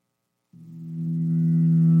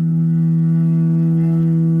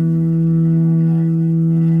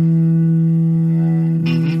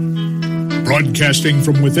Broadcasting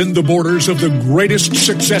from within the borders of the greatest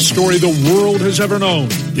success story the world has ever known,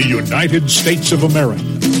 the United States of America.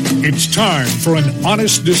 It's time for an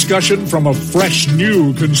honest discussion from a fresh,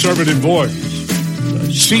 new conservative voice.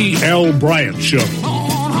 The C.L. Bryant Show.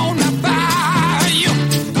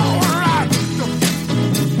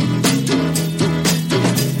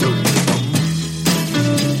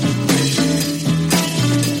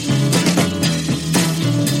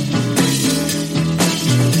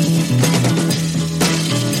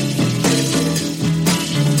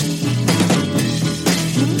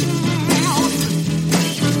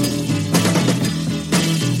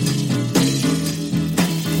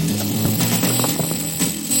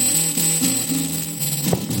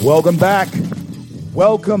 Welcome back.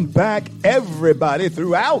 Welcome back, everybody,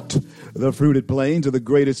 throughout the fruited plains of the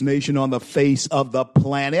greatest nation on the face of the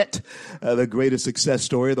planet, the greatest success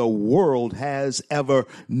story the world has ever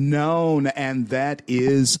known, and that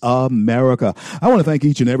is America. I want to thank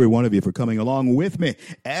each and every one of you for coming along with me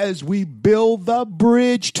as we build the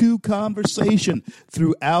bridge to conversation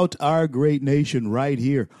throughout our great nation right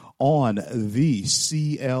here on the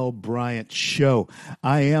C.L. Bryant Show.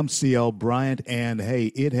 I am C.L. Bryant, and hey,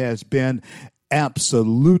 it has been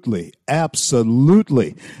absolutely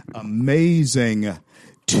amazing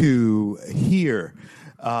to hear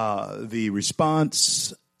the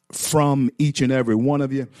response from each and every one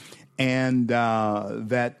of you, and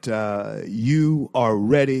that you are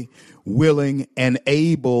ready, willing, and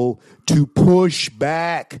able to push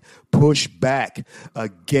back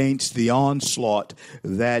against the onslaught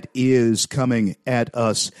that is coming at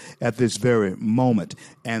us at this very moment.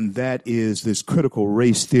 And that is this critical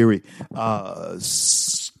race theory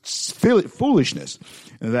foolishness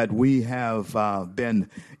that we have been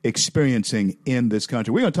experiencing in this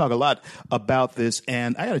country. We're going to talk a lot about this,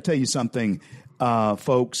 and I got to tell you something,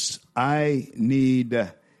 folks. I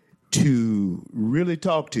need to really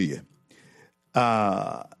talk to you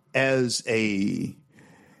as a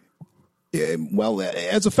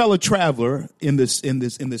fellow traveler in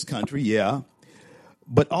this country, yeah.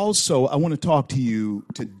 But also, I want to talk to you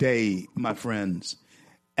today, my friends,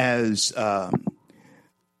 as an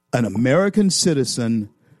American citizen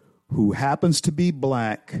who happens to be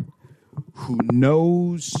black, who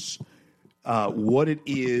knows what it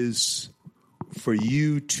is for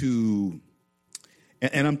you to,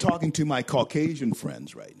 and I'm talking to my Caucasian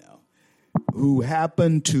friends right now, who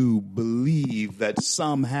happen to believe that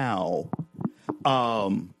somehow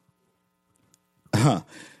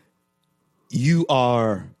you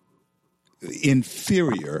are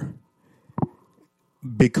inferior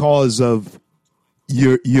because of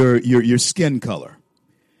your skin color,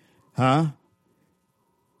 huh?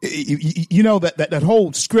 You know that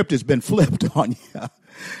whole script has been flipped on you.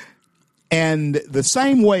 And the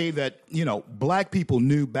same way that, black people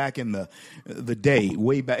knew back in the day,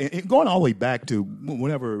 way back, going all the way back to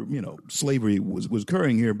whenever, slavery was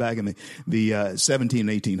occurring here back in the 17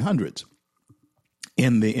 and 1800s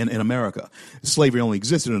in America. Slavery only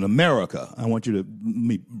existed in America. I want you to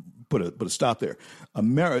put a stop there.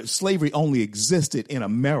 Slavery only existed in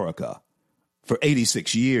America for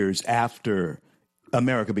 86 years after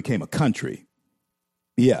America became a country.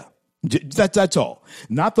 Yeah. That's all.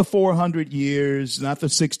 Not the 400 years, not the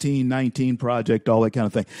 1619 project, all that kind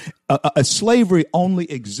of thing. Slavery only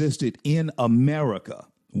existed in America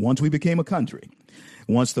once we became a country.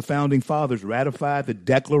 Once the founding fathers ratified the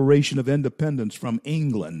Declaration of Independence from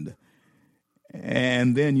England,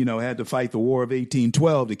 and then, had to fight the War of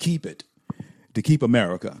 1812 to keep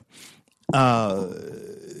America.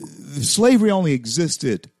 Slavery only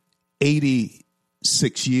existed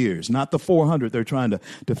 86 years, not the 400 they're trying to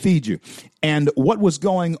feed you. And what was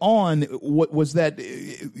going on, what was that,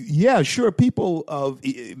 people of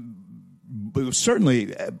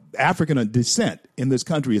certainly African descent in this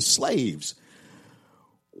country as slaves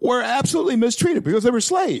were absolutely mistreated because they were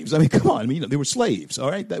slaves. I mean, come on, they were slaves, all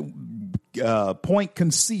right? That point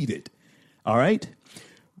conceded, all right?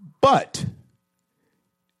 But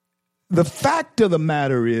the fact of the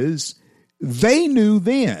matter is they knew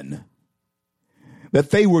then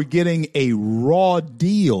that they were getting a raw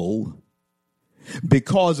deal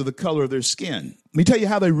because of the color of their skin. Let me tell you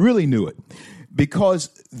how they really knew it. Because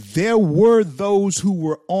there were those who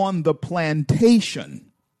were on the plantation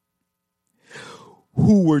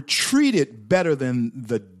who were treated better than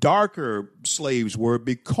the darker slaves were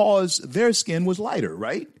because their skin was lighter,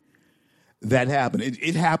 right? That happened.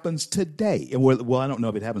 It happens today. Well, I don't know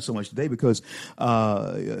if it happens so much today because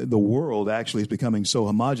the world actually is becoming so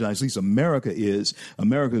homogenized. At least America is.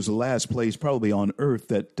 America is the last place probably on earth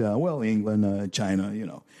that, England,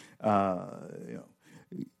 China,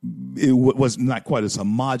 it was not quite as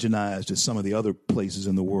homogenized as some of the other places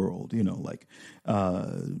in the world, like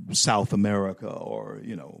South America or,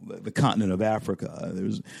 the continent of Africa.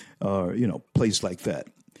 There's, place like that.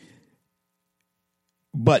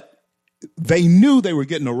 But they knew they were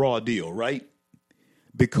getting a raw deal, right?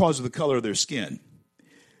 Because of the color of their skin.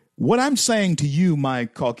 What I'm saying to you, my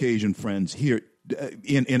Caucasian friends here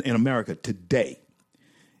in America today,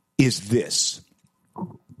 is this.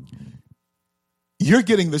 You're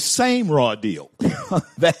getting the same raw deal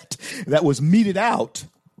that was meted out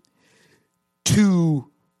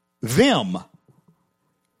to them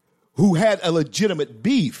who had a legitimate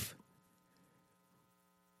beef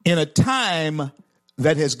in a time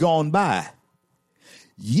that has gone by.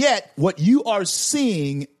 Yet, what you are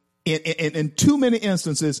seeing in too many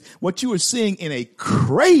instances, what you are seeing in a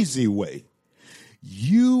crazy way,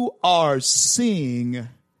 you are seeing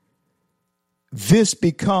this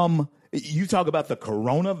become. You talk about the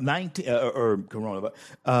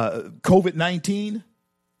COVID-19.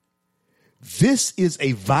 This is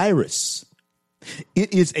a virus.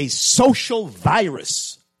 It is a social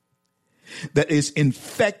virus that is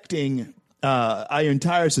infecting our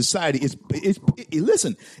entire society.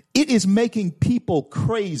 Listen, it is making people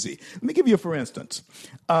crazy. Let me give you, for instance,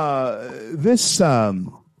 this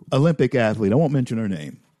Olympic athlete. I won't mention her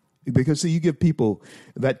name. Because, see, you give people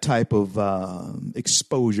that type of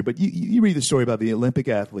exposure. But you read the story about the Olympic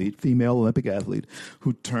athlete, female Olympic athlete,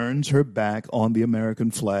 who turns her back on the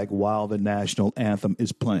American flag while the national anthem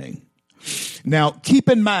is playing. Now, keep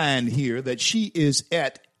in mind here that she is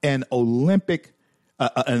at an Olympic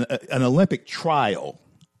trial.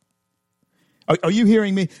 Are you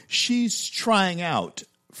hearing me? She's trying out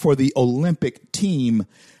for the Olympic team.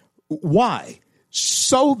 Why?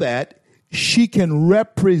 So that she can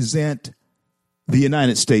represent the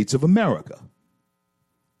United States of America.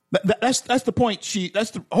 That's the point.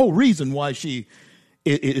 That's the whole reason why she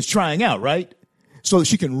is trying out, right? So that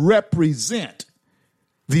she can represent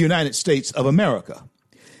the United States of America.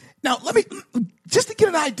 Now, let me just to get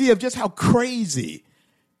an idea of just how crazy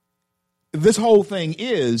this whole thing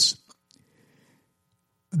is.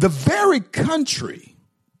 The very country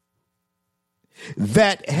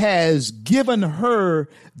that has given her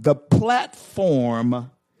the platform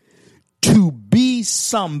to be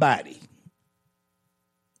somebody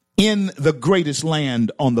in the greatest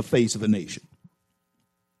land on the face of the nation.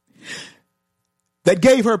 That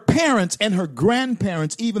gave her parents and her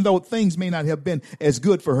grandparents, even though things may not have been as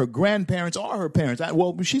good for her grandparents or her parents.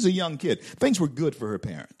 Well, she's a young kid. Things were good for her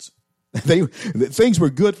parents. Things were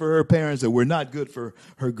good for her parents that were not good for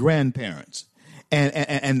her grandparents.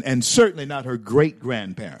 And certainly not her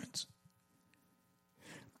great-grandparents.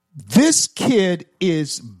 This kid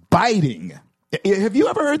is biting. Have you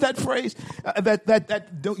ever heard that phrase?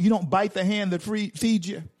 You don't bite the hand that feeds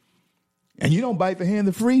you? And you don't bite the hand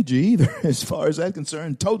that freed you either, as far as that's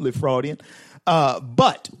concerned. Totally Freudian.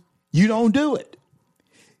 But you don't do it.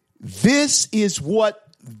 This is what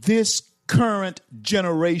this current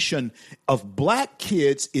generation of black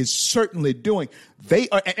kids is certainly doing. They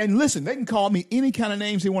are, and listen, they can call me any kind of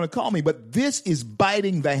names they want to call me, but this is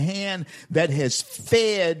biting the hand that has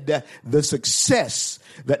fed the success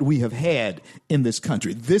that we have had in this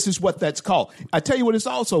country. This is what that's called. I tell you what it's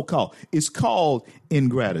also called. It's called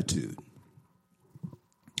ingratitude.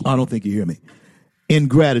 I don't think you hear me.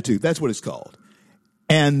 Ingratitude. That's what it's called.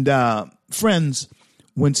 And friends,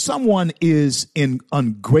 when someone is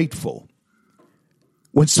ungrateful,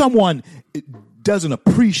 when someone doesn't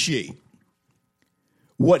appreciate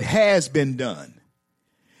what has been done,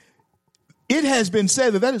 it has been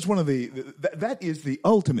said that that is the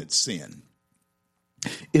ultimate sin,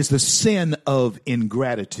 is the sin of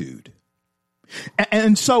ingratitude.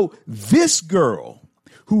 And so this girl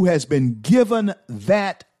who has been given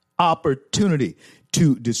that opportunity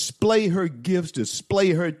to display her gifts,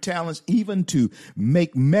 display her talents, even to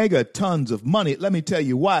make mega tons of money. Let me tell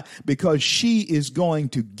you why. Because she is going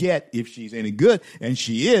to get, if she's any good, and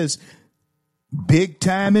she is, big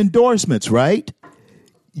time endorsements, right?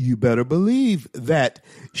 You better believe that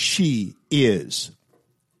she is.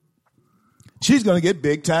 She's going to get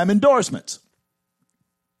big time endorsements.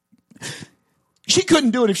 She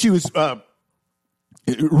couldn't do it if she was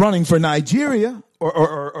running for Nigeria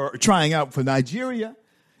or trying out for Nigeria.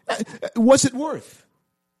 What's it worth?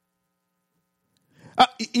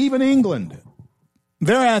 Even England,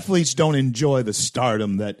 their athletes don't enjoy the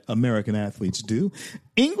stardom that American athletes do.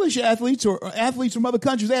 English athletes or athletes from other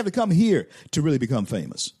countries, they have to come here to really become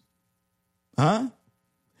famous.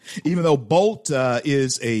 Even though Bolt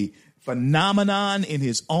is a phenomenon in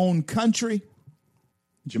his own country,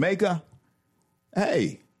 Jamaica,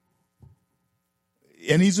 hey,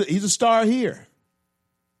 And he's a star here.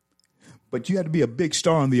 But you have to be a big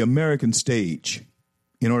star on the American stage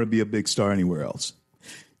in order to be a big star anywhere else.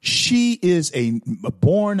 She is a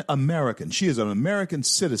born American. She is an American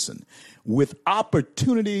citizen with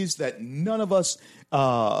opportunities that none of us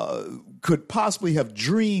could possibly have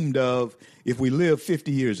dreamed of if we lived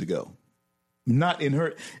 50 years ago. Not in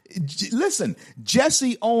her. Listen,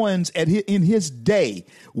 Jesse Owens in his day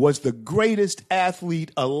was the greatest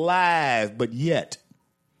athlete alive, but yet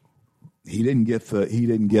he didn't get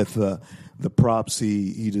the props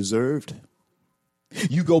he deserved.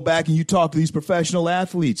 You go back and you talk to these professional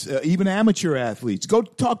athletes, even amateur athletes. Go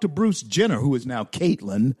talk to Bruce Jenner, who is now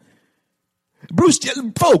Caitlyn. Bruce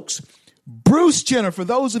Jenner, for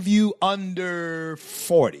those of you under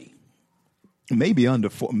 40, maybe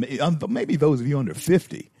those of you under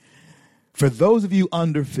 50. For those of you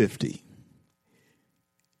under 50,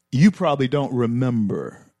 you probably don't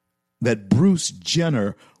remember that Bruce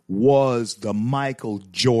Jenner was the Michael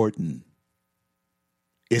Jordan,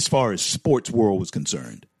 as far as sports world was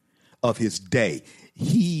concerned, of his day.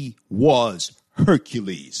 He was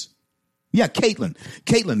Hercules. Yeah, Caitlyn,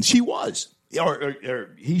 she was. Or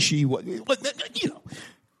she was. You know,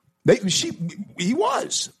 he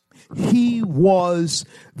was. He was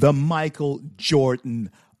the Michael Jordan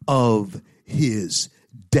of his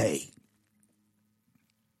day.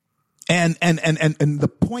 And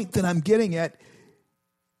the point that I'm getting at,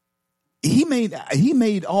 he made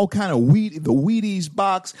all kind of the Wheaties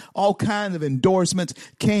box, all kinds of endorsements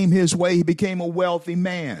came his way. He became a wealthy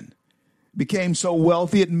man. Became so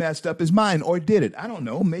wealthy it messed up his mind, or did it? I don't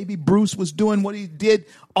know. Maybe Bruce was doing what he did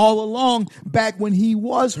all along back when he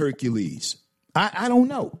was Hercules. I don't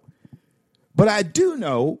know. But I do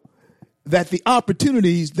know that the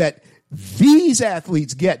opportunities that these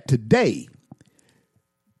athletes get today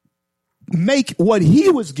make what he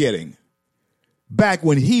was getting back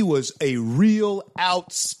when he was a real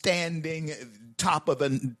outstanding top of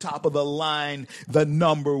the line, the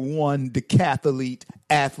number one decathlete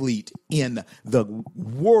athlete in the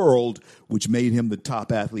world, which made him the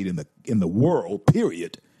top athlete in the world,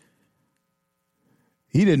 period.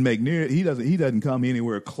 He doesn't come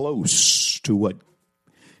anywhere close to what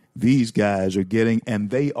these guys are getting, and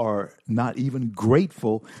they are not even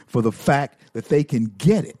grateful for the fact that they can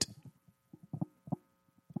get it.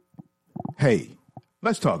 Hey,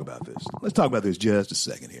 let's talk about this. Let's talk about this just a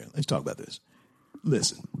second here. Let's talk about this.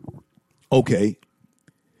 Listen, okay,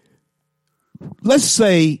 let's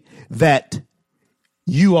say that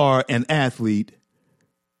you are an athlete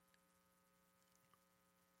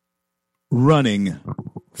running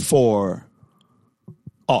for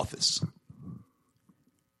office.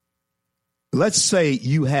 Let's say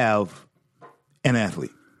you have an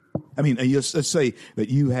athlete. I mean, let's say that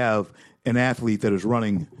you have an athlete that is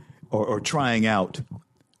running or trying out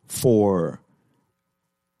for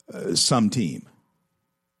some team.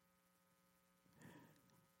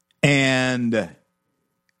 And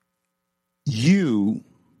you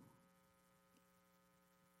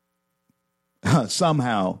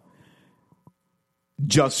somehow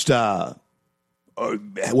just were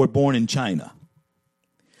born in China.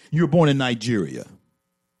 You were born in Nigeria.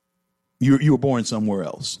 You were born somewhere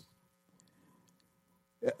else.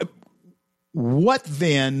 What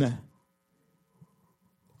then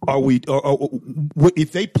are we? Or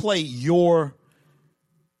if they play your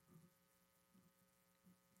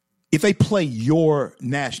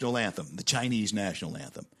national anthem, the Chinese national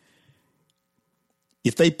anthem,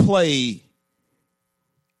 if they play,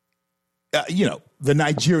 the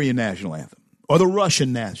Nigerian national anthem or the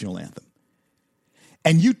Russian national anthem,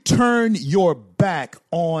 and you turn your back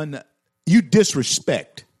on, you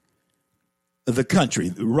disrespect the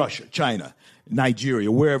country, Russia, China, Nigeria,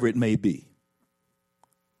 wherever it may be,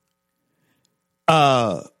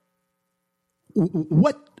 what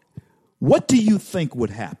do you think would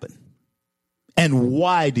happen? And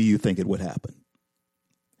why do you think it would happen?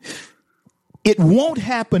 It won't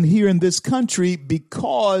happen here in this country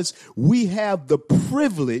because we have the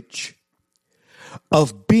privilege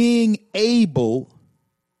of being able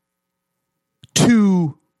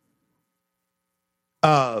to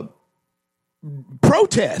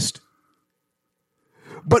protest.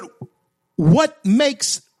 But what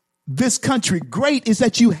makes this country great is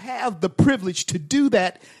that you have the privilege to do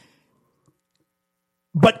that.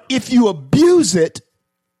 But if you abuse it,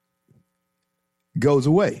 it goes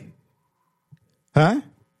away. Huh?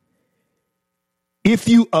 If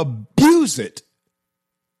you abuse it,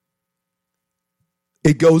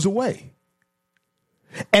 it goes away.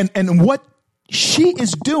 And what she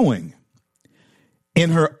is doing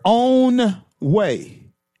in her own way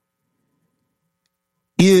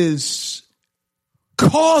is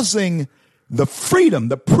causing the freedom,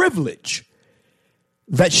 the privilege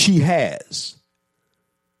that she has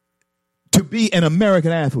to be an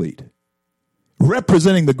American athlete,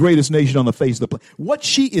 representing the greatest nation on the face of the planet. What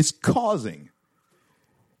she is causing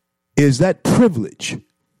is that privilege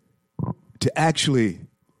to actually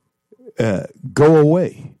go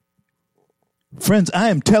away. Friends, I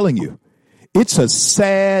am telling you, it's a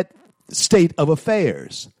sad state of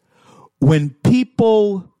affairs when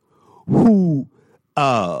people who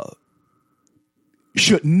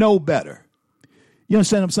should know better, you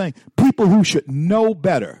understand what I'm saying? People who should know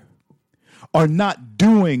better are not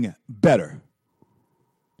doing better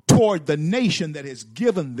toward the nation that has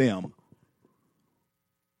given them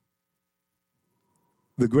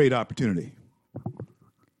the great opportunity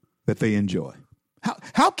that they enjoy.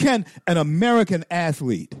 How can an American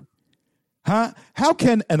athlete, how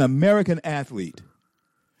can an American athlete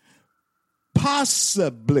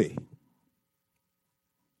possibly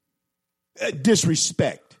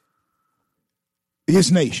disrespect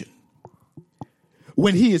his nation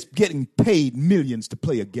when he is getting paid millions to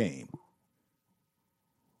play a game?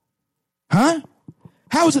 How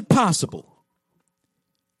is it possible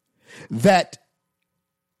that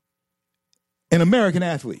an American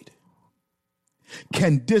athlete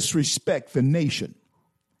can disrespect the nation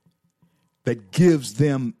that gives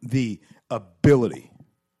them the ability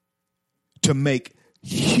to make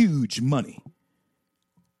huge money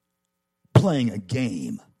playing a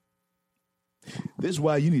game? This is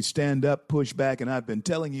why you need to stand up, push back, and I've been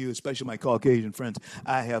telling you, especially my Caucasian friends,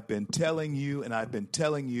 I have been telling you, and I've been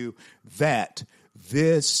telling you that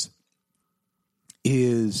this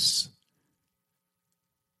is,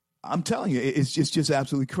 I'm telling you, it's just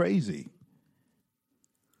absolutely crazy.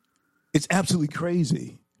 It's absolutely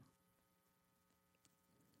crazy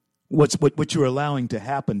what you're allowing to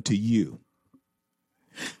happen to you.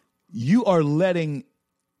 You are letting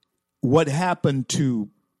what happened to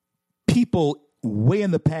people way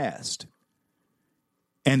in the past,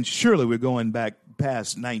 and surely we're going back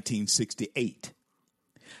past 1968,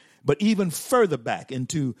 but even further back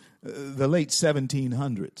into the late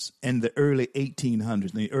 1700s and the early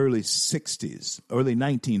 1800s and the early 60s, early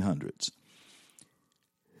 1900s.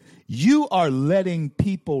 You are letting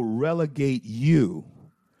people relegate you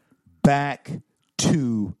back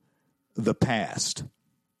to the past.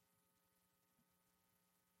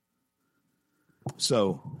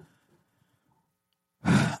 So,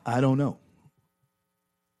 I don't know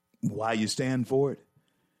why you stand for it,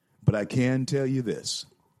 but I can tell you this,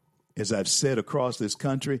 as I've said across this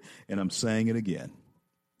country, and I'm saying it again.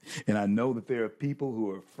 And I know that there are people who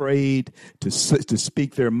are afraid to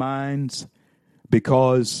speak their minds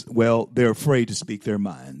because, well, they're afraid to speak their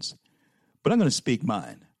minds. But I'm going to speak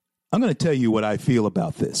mine. I'm going to tell you what I feel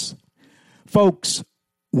about this. Folks,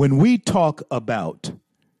 when we talk about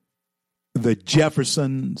the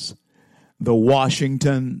Jeffersons, the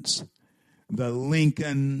Washingtons, the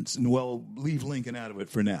Lincolns, and well, leave Lincoln out of it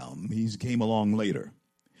for now. He came along later.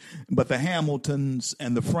 But the Hamiltons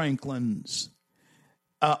and the Franklins,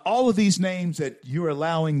 all of these names that you're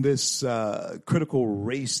allowing this critical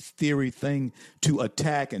race theory thing to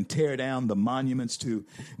attack and tear down the monuments to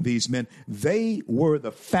these men, they were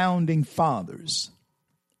the founding fathers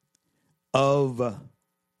of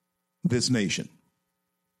this nation.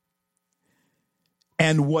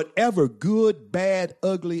 And whatever good, bad,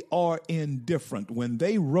 ugly, or indifferent, when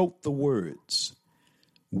they wrote the words,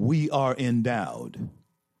 we are endowed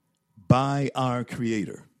by our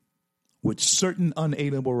Creator with certain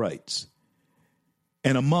unalienable rights.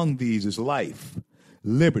 And among these is life,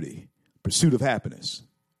 liberty, pursuit of happiness.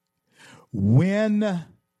 When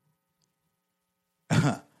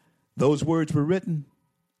those words were written,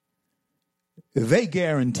 they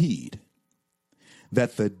guaranteed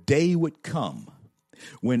that the day would come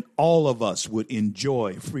when all of us would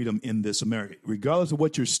enjoy freedom in this America, regardless of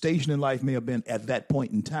what your station in life may have been at that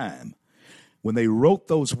point in time. When they wrote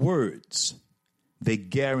those words, they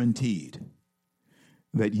guaranteed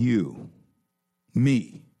that you,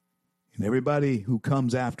 me, and everybody who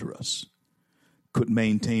comes after us could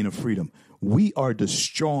maintain a freedom. We are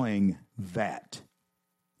destroying that.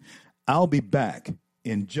 I'll be back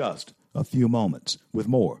in just a few moments with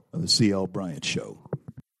more of the C.L. Bryant Show.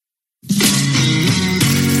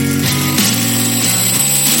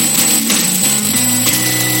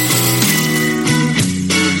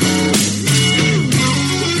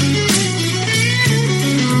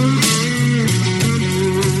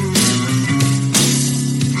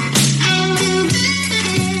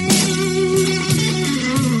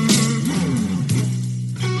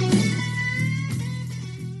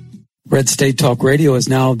 Red State Talk Radio is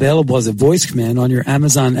now available as a voice command on your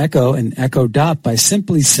Amazon Echo and Echo Dot by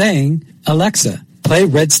simply saying, Alexa, play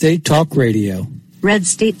Red State Talk Radio. Red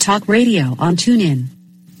State Talk Radio on TuneIn.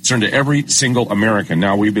 Concern to every single American.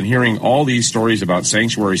 Now, we've been hearing all these stories about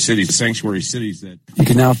sanctuary cities that... You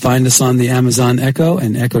can now find us on the Amazon Echo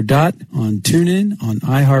and Echo Dot, on TuneIn, on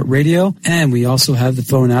iHeartRadio, and we also have the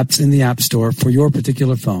phone apps in the App Store for your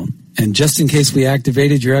particular phone. And just in case we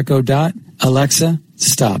activated your Echo Dot, Alexa,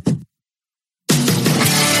 stop.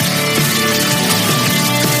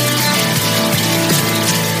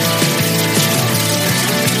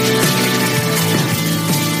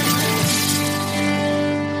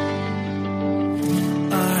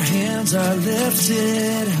 Are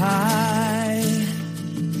lifted high.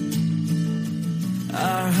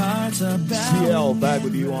 Our hearts are bound. CL back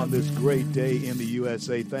with you on this great day in the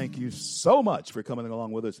USA. Thank you so much for coming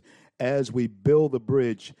along with us as we build the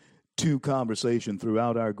bridge to conversation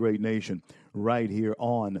throughout our great nation right here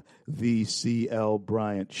on the CL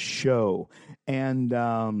Bryant Show. And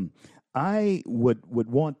I would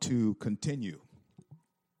want to continue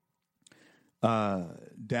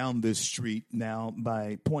down this street now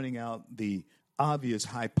by pointing out the obvious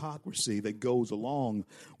hypocrisy that goes along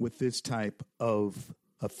with this type of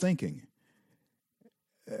thinking.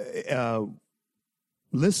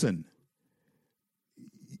 Listen,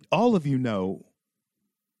 all of you know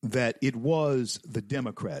that it was the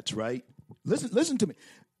Democrats, right? Listen to me.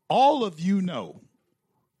 All of you know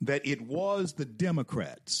that it was the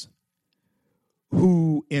Democrats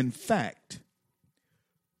who, in fact,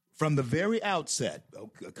 from the very outset,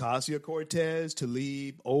 Ocasio-Cortez,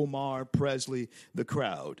 Tlaib, Omar, Presley, the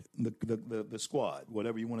crowd, the squad,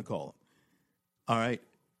 whatever you want to call them, all right,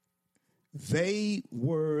 they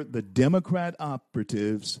were the Democrat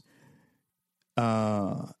operatives,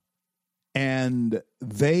 and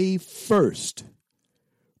they first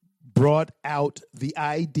brought out the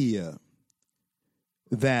idea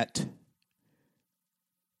that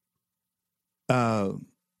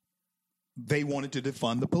they wanted to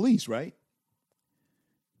defund the police, right?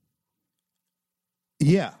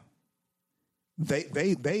 Yeah.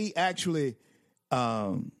 They actually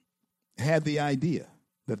had the idea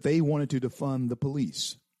that they wanted to defund the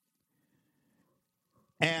police.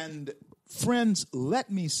 And friends, let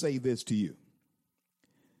me say this to you.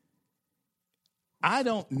 I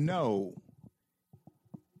don't know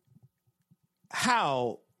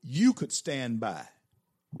how you could stand by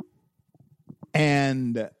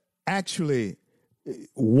and actually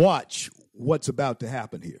watch what's about to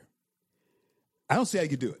happen here. I don't see how you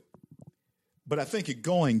could do it, but I think you're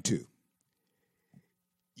going to.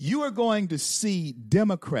 You are going to see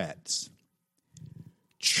Democrats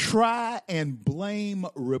try and blame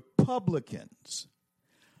Republicans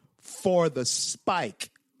for the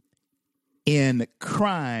spike in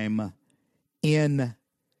crime in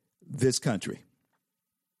this country.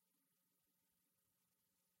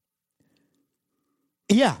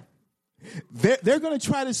 Yeah. They're going to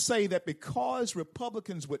try to say that because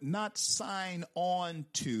Republicans would not sign on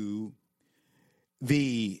to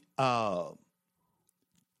the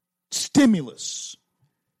stimulus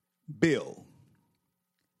bill,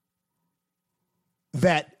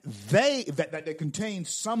 that it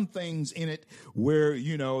contains some things in it where,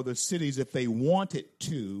 you know, the cities, if they wanted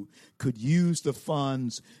to, could use the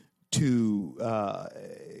funds to,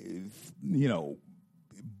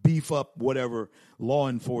 beef up whatever law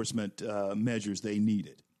enforcement measures they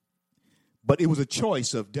needed. But it was a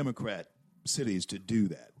choice of Democrat cities to do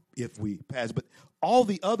that if we pass. But all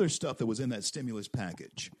the other stuff that was in that stimulus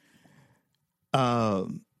package, no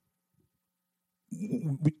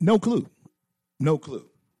clue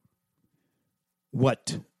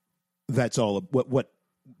what that's all, what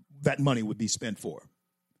that money would be spent for.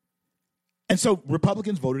 And so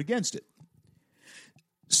Republicans voted against it.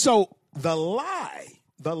 So the lie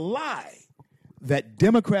that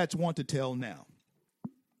Democrats want to tell now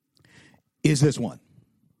is this one.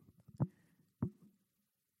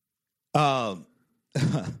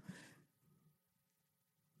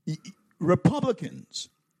 Republicans,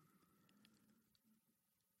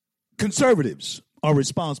 conservatives are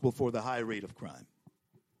responsible for the high rate of crime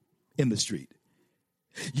in the street.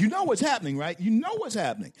 You know what's happening, right? You know what's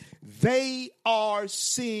happening. They are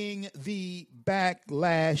seeing the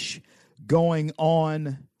backlash going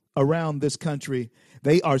on around this country.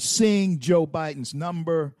 They are seeing Joe Biden's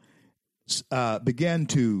number begin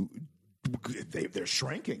to, they're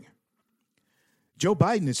shrinking. Joe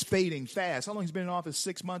Biden is fading fast. How long he's been in office?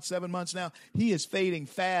 6 months, 7 months now? He is fading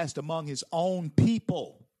fast among his own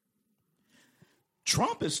people.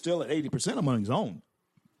 Trump is still at 80% among his own.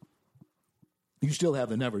 You still have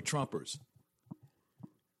the never Trumpers.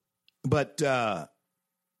 But,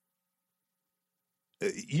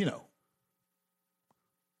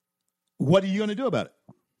 what are you going to do about it?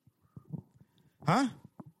 Huh?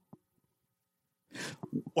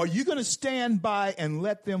 Are you going to stand by and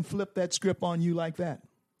let them flip that script on you like that?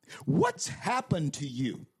 What's happened to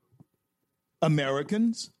you,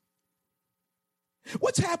 Americans?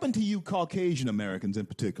 What's happened to you, Caucasian Americans in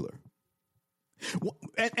particular?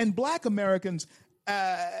 And black Americans,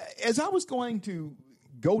 as I was going to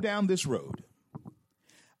go down this road,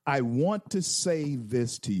 I want to say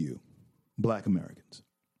this to you, black Americans.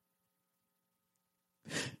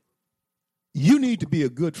 You need to be a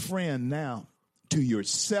good friend now to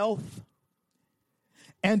yourself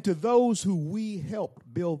and to those who we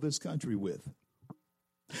helped build this country with.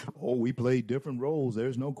 Oh, we played different roles.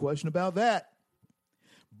 There's no question about that.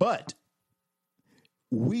 But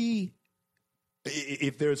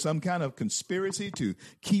if there's some kind of conspiracy to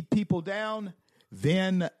keep people down,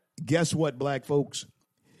 then guess what, black folks?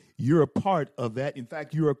 You're a part of that. In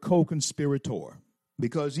fact, you're a co-conspirator.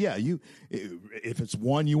 Because, yeah, if it's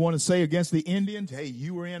one you want to say against the Indians, hey,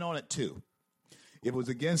 you were in on it too. If it was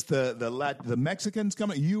against the Mexicans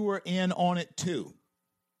coming, you were in on it too.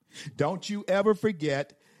 Don't you ever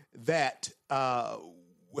forget that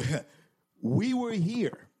we were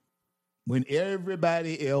here when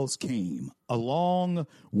everybody else came, along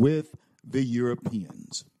with the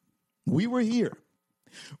Europeans. We were here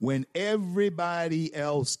when everybody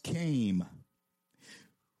else came.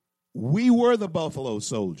 We were the Buffalo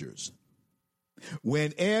Soldiers.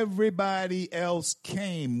 When everybody else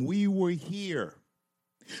came, we were here.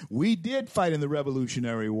 We did fight in the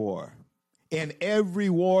Revolutionary War. In every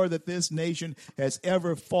war that this nation has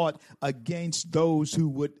ever fought against those who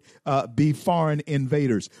would be foreign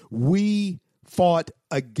invaders, we fought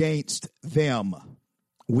against them.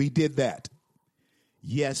 We did that.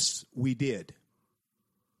 Yes, we did.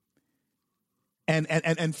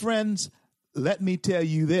 And friends, let me tell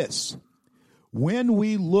you this. When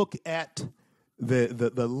we look at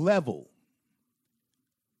the level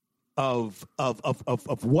of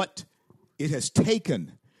what it has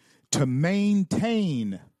taken to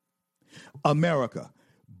maintain America,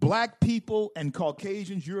 black people and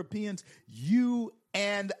Caucasians, Europeans, you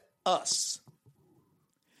and us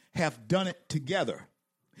have done it together.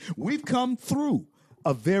 We've come through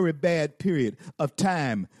a very bad period of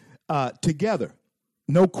time together.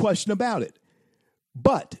 No question about it.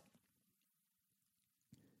 But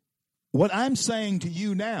what I'm saying to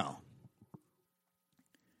you now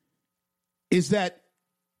is that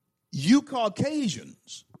you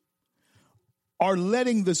Caucasians are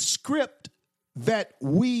letting the script that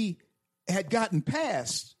we had gotten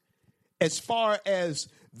past as far as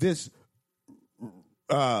this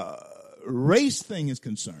race thing is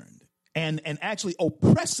concerned and actually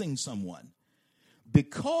oppressing someone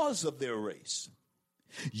because of their race.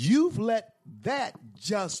 You've let that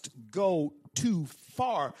just go too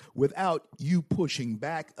far without you pushing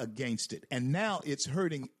back against it. And now it's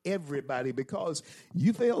hurting everybody because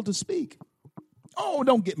you failed to speak. Oh,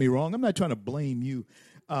 don't get me wrong. I'm not trying to blame you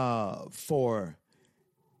for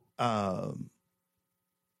the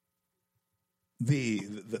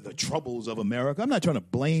troubles of America. I'm not trying to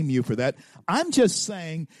blame you for that. I'm just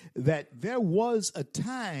saying that there was a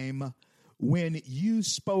time when you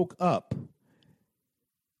spoke up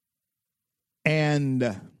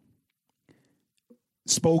and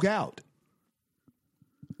spoke out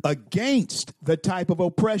against the type of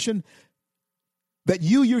oppression that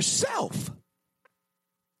you yourself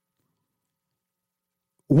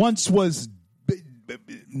once was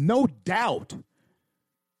no doubt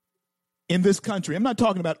in this country. I'm not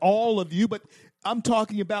talking about all of you, but I'm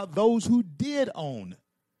talking about those who did own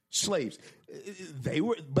slaves.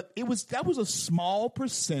 That was a small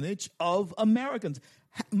percentage of Americans.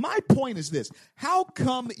 My point is this: how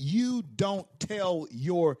come you don't tell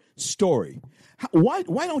your story? Why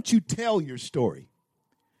don't you tell your story?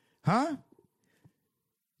 Huh?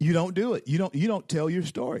 You don't do it. You don't tell your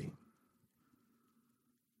story.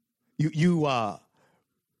 You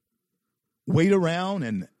wait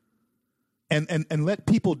around and let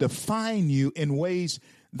people define you in ways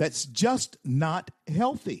that's just not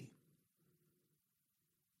healthy.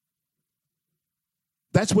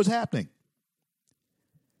 That's what's happening.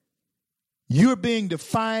 You're being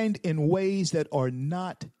defined in ways that are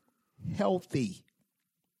not healthy.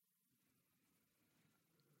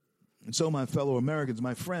 And so, my fellow Americans,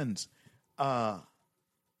 my friends, there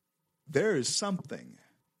is something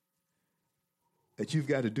that you've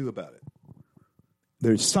got to do about it.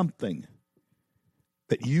 There's something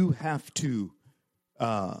that you have to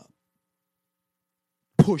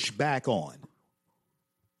push back on.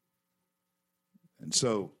 And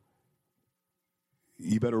so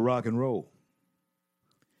you better rock and roll.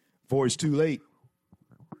 Before it's too late,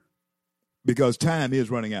 because time is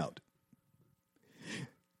running out.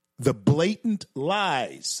 The blatant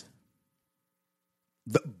lies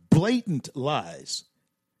that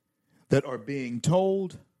are being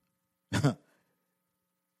told,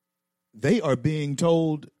 they are being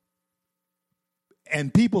told,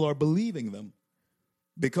 and people are believing them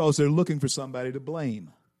because they're looking for somebody to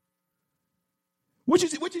blame. Which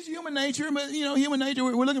is human nature. Human nature,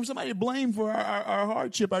 we're looking for somebody to blame for our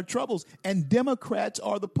hardship, our troubles. And Democrats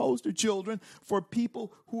are the poster children for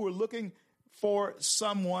people who are looking for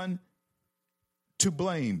someone to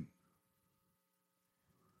blame.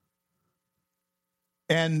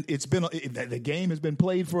 And the game has been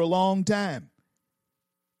played for a long time.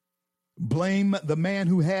 Blame the man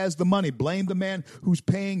who has the money. Blame the man who's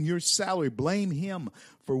paying your salary. Blame him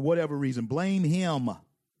for whatever reason. Blame him.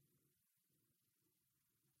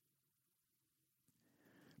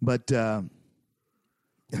 But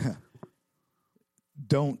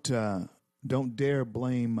don't dare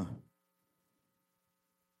blame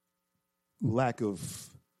lack of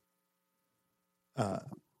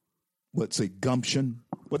let's say gumption.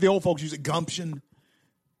 What the old folks use, gumption.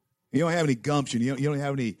 You don't have any gumption. You don't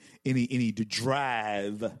have any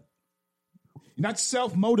drive. You're not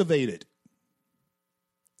self-motivated.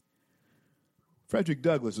 Frederick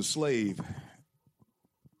Douglass, a slave,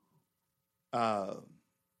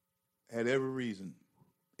 had every reason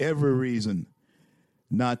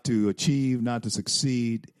not to achieve, not to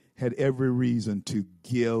succeed, had every reason to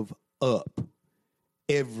give up.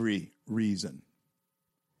 Every reason.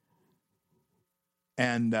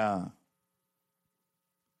 And I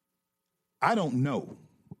don't know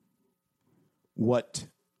what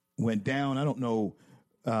went down. I don't know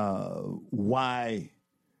why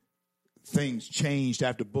things changed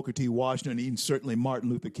after Booker T. Washington, even certainly Martin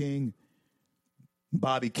Luther King,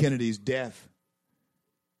 Bobby Kennedy's death.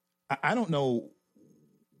 I don't know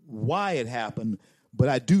why it happened, but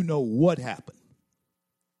I do know what happened.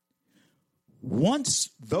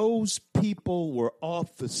 Once those people were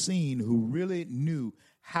off the scene who really knew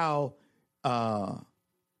how,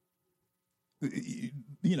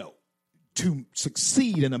 to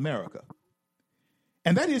succeed in America,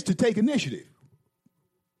 and that is to take initiative.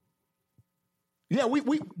 Yeah,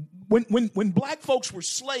 when black folks were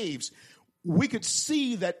slaves, we could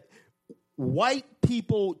see that white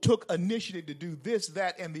people took initiative to do this,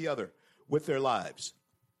 that, and the other with their lives.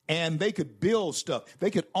 And they could build stuff. They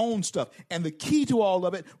could own stuff. And the key to all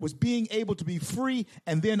of it was being able to be free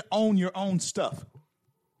and then own your own stuff.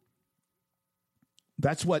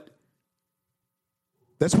 That's the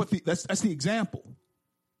example.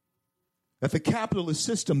 That the capitalist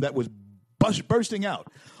system that was bursting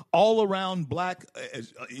out all around black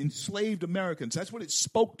enslaved Americans, that's what it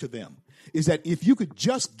spoke to them, is that if you could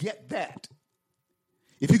just get that,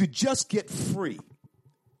 if you could just get free,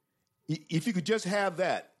 if you could just have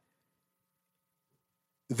that,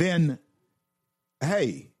 then,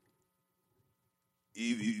 hey,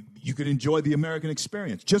 you could enjoy the American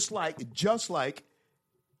experience just like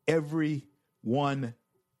everyone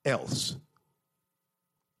else.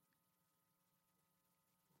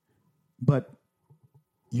 But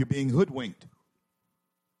you're being hoodwinked.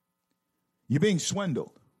 You're being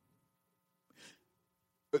swindled.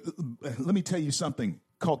 Let me tell you something,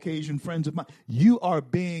 Caucasian friends of mine. You are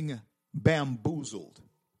being bamboozled.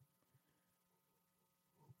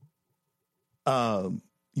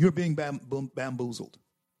 You're being bamboozled.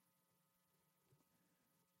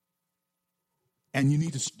 And you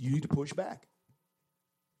need to push back.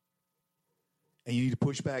 And you need to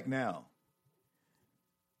push back now.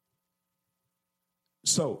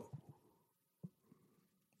 So,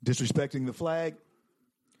 disrespecting the flag,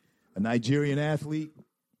 a Nigerian athlete,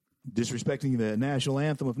 disrespecting the national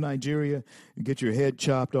anthem of Nigeria, you get your head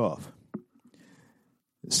chopped off.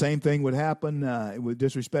 The same thing would happen with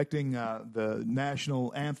disrespecting the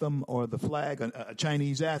national anthem or the flag, a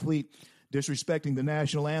Chinese athlete disrespecting the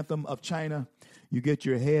national anthem of China, you get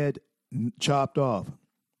your head chopped off.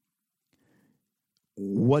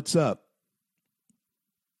 What's up?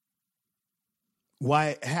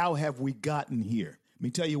 Why? How have we gotten here? Let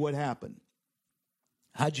me tell you what happened.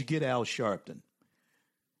 How'd you get Al Sharpton?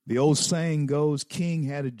 The old saying goes, King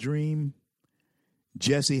had a dream,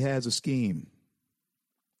 Jesse has a scheme.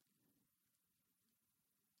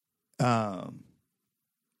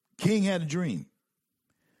 King had a dream,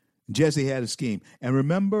 Jesse had a scheme. And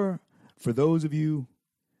remember, for those of you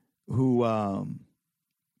who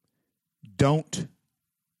don't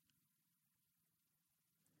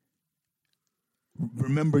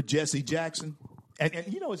remember Jesse Jackson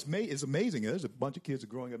And you know, it's amazing. There's a bunch of kids that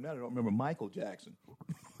are growing up now that don't remember Michael Jackson.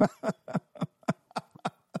 I'm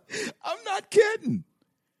not kidding.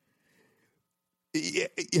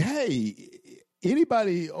 Hey,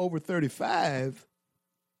 anybody over 35,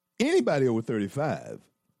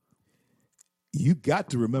 you got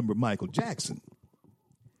to remember Michael Jackson.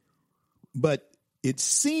 But it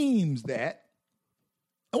seems that,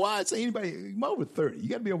 well, I'd say anybody over 30, you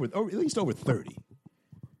got to be over at least over 30.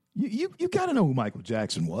 You got to know who Michael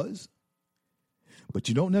Jackson was. But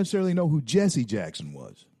you don't necessarily know who Jesse Jackson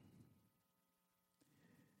was.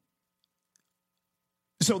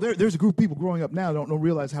 So there's a group of people growing up now that don't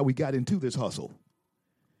realize how we got into this hustle.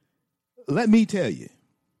 Let me tell you.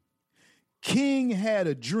 King had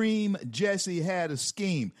a dream. Jesse had a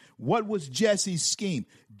scheme. What was Jesse's scheme?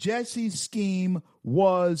 Jesse's scheme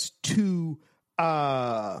was to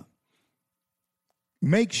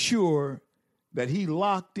make sure that he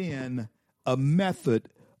locked in a method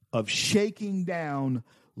of shaking down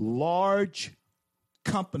large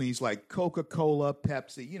companies like Coca-Cola,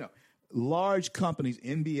 Pepsi, large companies,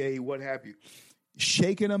 NBA, what have you,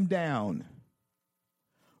 shaking them down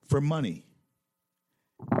for money.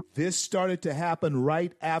 This started to happen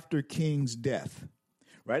right after King's death.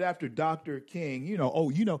 Right after Dr. King,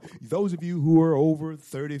 those of you who are over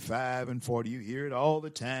 35 and 40, you hear it all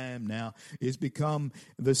the time now. It's become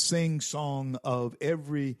the sing song of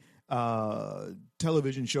every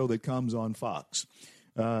television show that comes on Fox.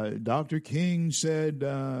 Dr. King said,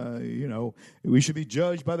 we should be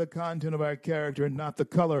judged by the content of our character and not the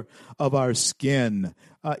color of our skin.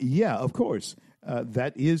 Yeah, of course.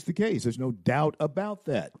 That is the case. There's no doubt about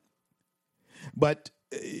that. But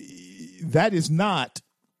that is not,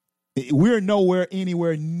 we're nowhere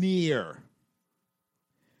anywhere near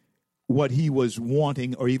what he was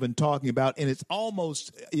wanting or even talking about. And it's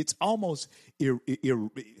almost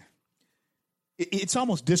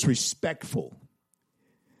disrespectful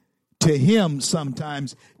to him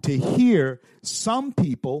sometimes to hear some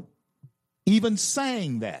people even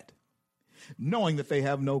saying that, knowing that they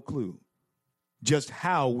have no clue just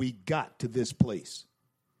how we got to this place.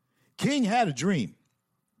 King had a dream,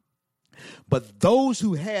 but those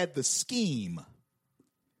who had the scheme,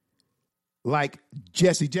 like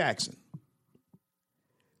Jesse Jackson,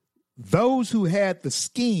 those who had the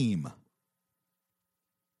scheme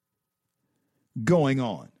going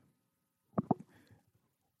on,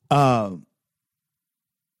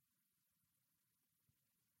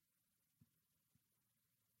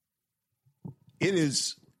 it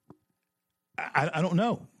is, I don't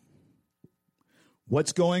know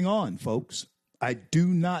what's going on, folks. I do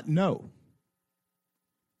not know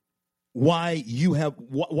why we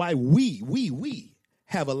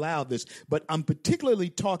have allowed this. But I'm particularly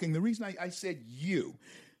talking, the reason I said you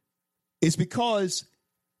is because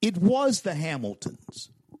it was the Hamiltons.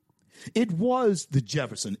 It was the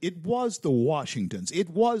Jefferson. It was the Washingtons. It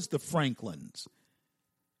was the Franklins,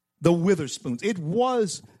 the Witherspoons. It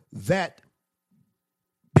was that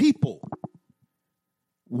people,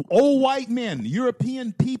 old white men,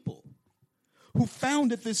 European people, who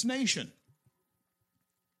founded this nation.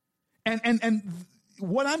 And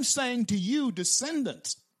what I'm saying to you,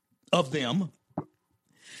 descendants of them,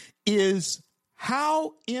 is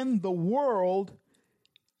how in the world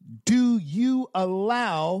do you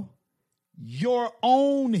allow your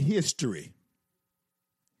own history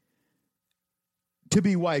to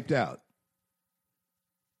be wiped out?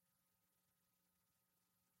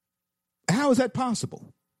 How is that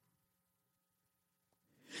possible?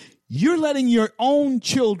 You're letting your own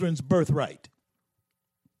children's birthright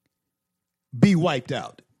be wiped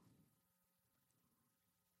out.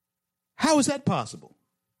 How is that possible?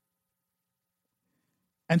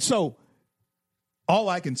 And so, all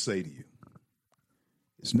I can say to you,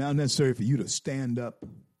 it's now necessary for you to stand up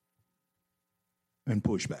and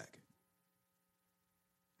push back.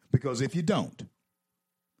 Because if you don't,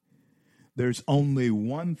 there's only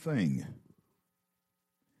one thing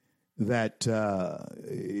that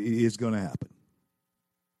is going to happen.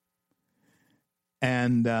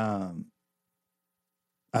 And I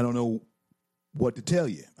don't know what to tell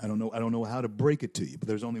you. I don't know how to break it to you, but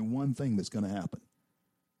there's only one thing that's going to happen.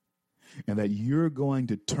 And that you're going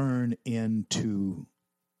to turn into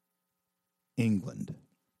England,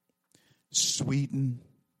 Sweden,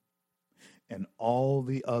 and all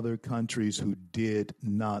the other countries who did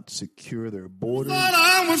not secure their borders. Thought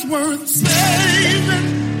I was worth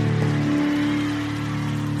saving,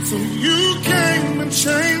 so you came and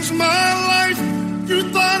changed my life. You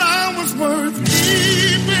thought I was worth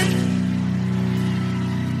keeping,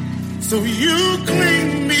 so you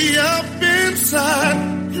cleaned me up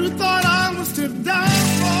inside. You thought I was to die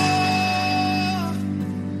for,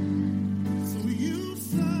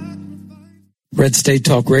 Red State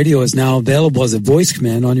Talk Radio is now available as a voice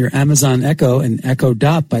command on your Amazon Echo and Echo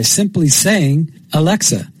Dot by simply saying,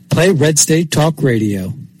 Alexa, play Red State Talk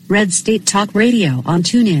Radio. Red State Talk Radio on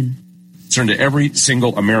TuneIn. Concern to every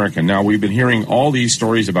single American. Now, we've been hearing all these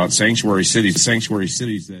stories about sanctuary cities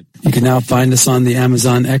that... You can now find us on the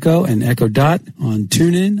Amazon Echo and Echo Dot, on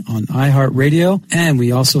TuneIn, on iHeartRadio, and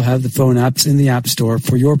we also have the phone apps in the App Store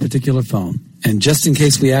for your particular phone. And just in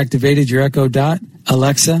case we activated your Echo Dot,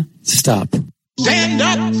 Alexa, stop. Stand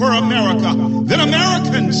up for America. Then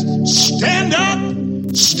Americans, stand up,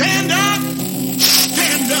 stand up,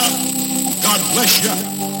 stand up. God bless you.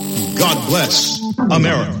 God bless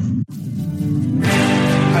America.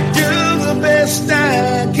 I do the best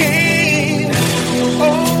I can,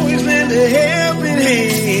 always lend a helping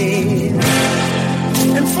hand,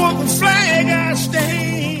 and for the flag I stand.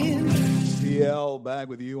 CL back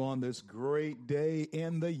with you on this great day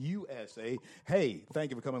in the USA. Hey,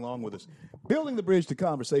 thank you for coming along with us. Building the bridge to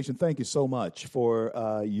conversation, thank you so much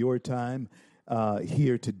for your time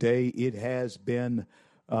here today. It has been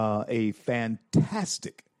a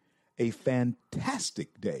fantastic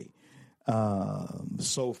day.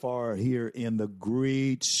 So far here in the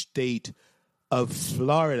great state of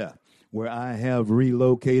Florida, where I have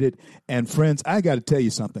relocated. And friends, I got to tell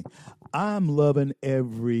you something. I'm loving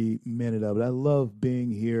every minute of it. I love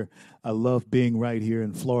being here. I love being right here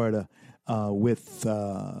in Florida with,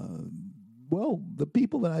 the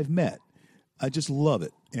people that I've met. I just love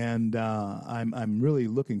it. And I'm really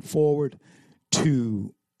looking forward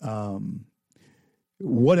to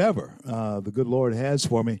whatever the good Lord has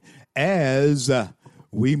for me as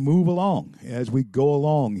we move along, as we go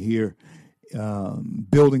along here,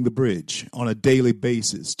 building the bridge on a daily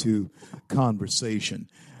basis to conversation.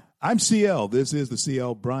 I'm CL. This is the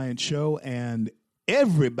CL Bryant Show, and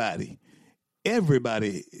everybody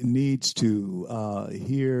needs to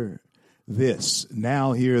hear this.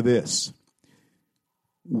 Now hear this.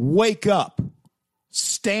 Wake up,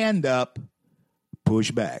 stand up,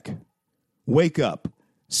 push back. Wake up,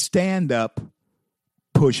 stand up,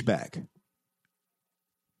 push back.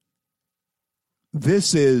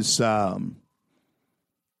 This is one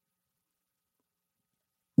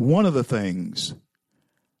of the things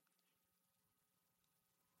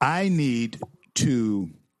I need to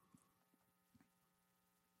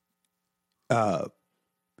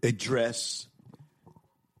address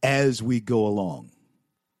as we go along.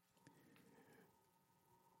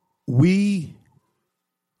 We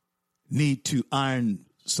need to iron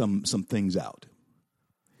some things out.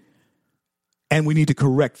 And we need to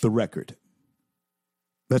correct the record.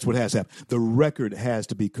 That's what has to happen. The record has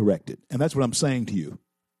to be corrected. And that's what I'm saying to you.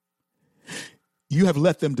 You have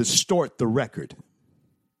let them distort the record.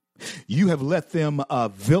 You have let them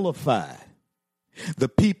vilify the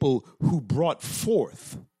people who brought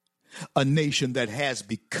forth a nation that has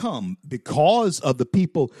become, because of the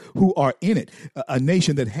people who are in it, a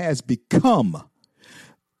nation that has become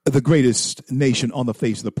the greatest nation on the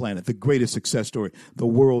face of the planet, the greatest success story the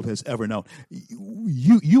world has ever known.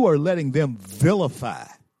 You are letting them vilify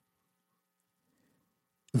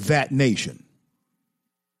that nation.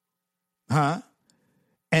 Huh?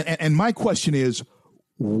 And my question is,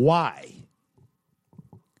 why?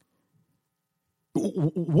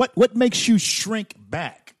 What makes you shrink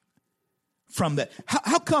back from that?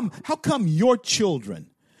 How come your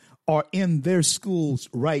children are in their schools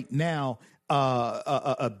right now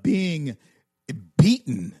being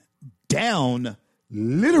beaten down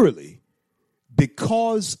literally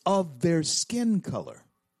because of their skin color?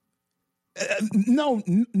 No,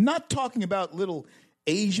 not talking about little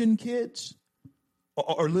Asian kids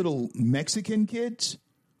or little Mexican kids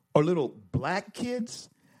or little black kids.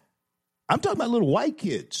 I'm talking about little white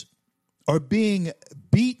kids are being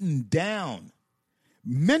beaten down,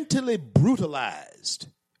 mentally brutalized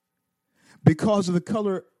because of the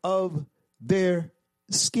color of their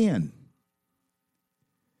skin.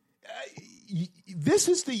 This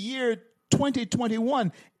is the year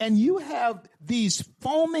 2021, and you have these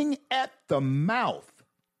foaming at the mouth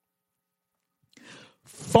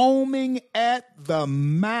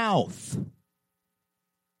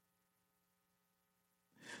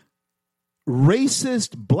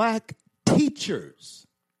racist black teachers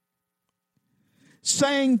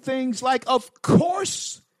saying things like, of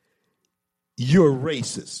course you're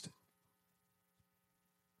racist.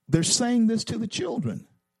 They're saying this to the children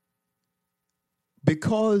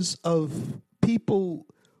because of people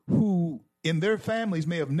who in their families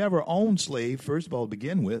may have never owned slaves, first of all, to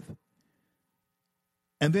begin with.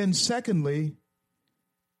 And then secondly,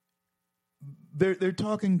 they're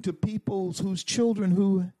talking to people whose children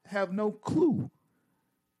who have no clue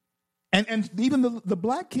And even the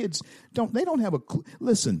black kids don't have a clue.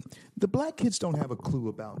 Listen, the black kids don't have a clue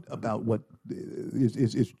about what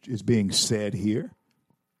is being said here.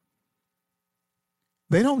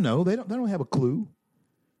 They don't know. They don't have a clue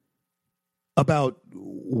about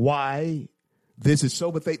why this is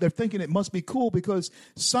so, but they're thinking it must be cool because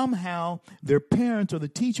somehow their parents or the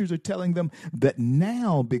teachers are telling them that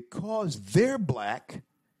now, because they're black,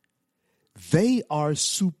 they are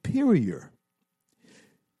superior.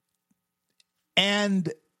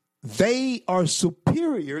 And they are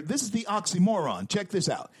superior. This is the oxymoron. Check this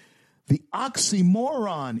out. The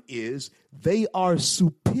oxymoron is they are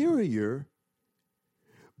superior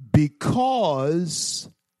because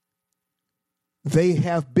they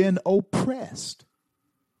have been oppressed.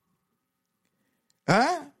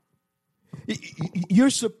 Huh? You're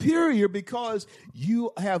superior because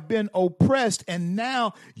you have been oppressed, and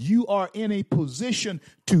now you are in a position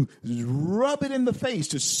to rub it in the face,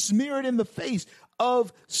 to smear it in the face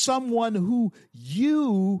of someone who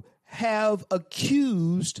you have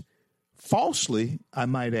accused falsely, I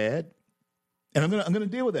might add. And I'm going to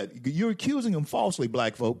deal with that. You're accusing them falsely,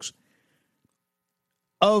 black folks,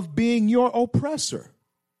 of being your oppressor.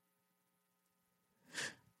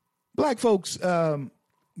 Black folks,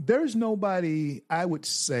 there's nobody, I would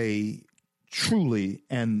say, truly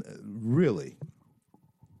and really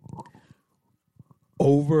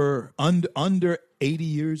under 80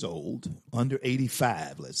 years old, under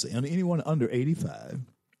 85, let's say, anyone under 85,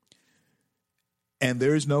 and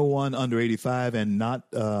there is no one under 85 and not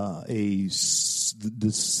a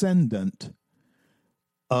descendant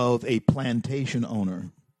of a plantation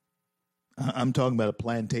owner. I'm talking about a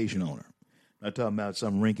plantation owner. I'm not talking about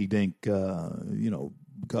some rinky-dink,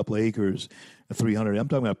 couple of acres, 300. I'm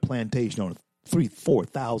talking about a plantation owner,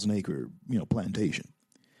 4,000 acre, plantation,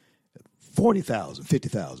 40,000,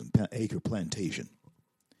 50,000 acre plantation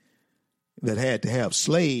that had to have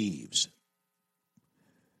slaves.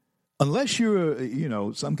 Unless you're,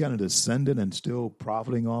 some kind of descendant and still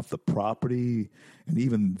profiting off the property, and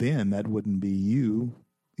even then, that wouldn't be you.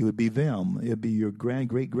 It would be them. It would be your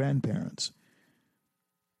great-grandparents.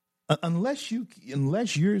 Unless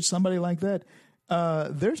you're somebody like that,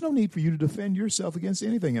 there's no need for you to defend yourself against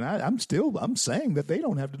anything. And I'm saying that they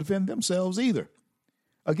don't have to defend themselves either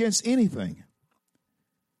against anything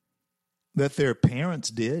that their parents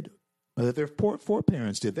did, or that their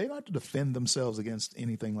foreparents did. They don't have to defend themselves against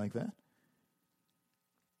anything like that.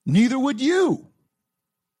 Neither would you.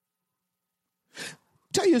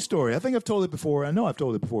 Tell you a story. I think I've told it before. I know I've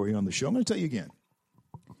told it before here on the show. I'm going to tell you again.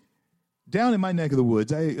 Down in my neck of the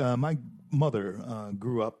woods, my mother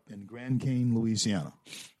grew up in Grand Cane, Louisiana,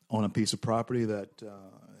 on a piece of property that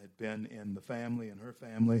had been in the family and her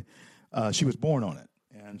family. She was born on it,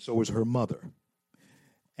 and so was her mother.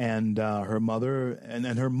 And her mother, and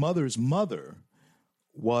her mother's mother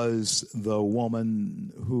was the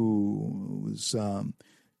woman who was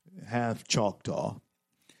half Choctaw.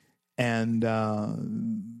 And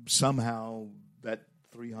somehow that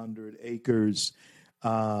 300 acres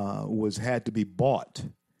had to be bought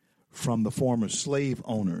from the former slave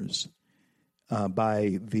owners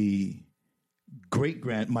by my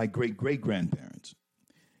great-great-grandparents.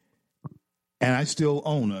 And I still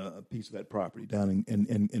own a piece of that property down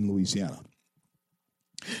in Louisiana.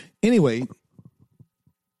 Anyway,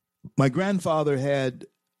 my grandfather had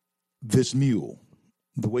this mule,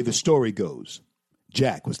 the way the story goes.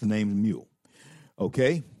 Jack was the name of the mule.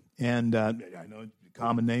 Okay? And I know it's a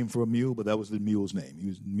common name for a mule, but that was the mule's name.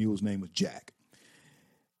 The mule's name was Jack.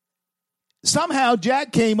 Somehow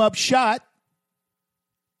Jack came up shot,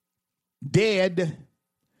 dead,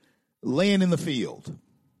 laying in the field.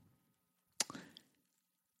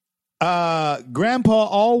 Grandpa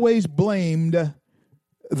always blamed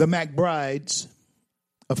the McBrides,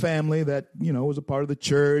 a family that, was a part of the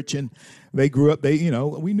church, and they grew up,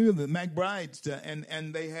 we knew the McBrides,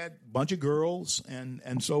 and they had a bunch of girls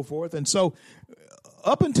and so forth. And so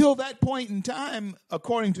up until that point in time,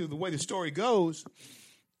 according to the way the story goes,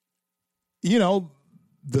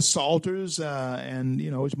 the Salters, and,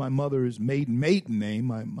 it's my mother's maiden name,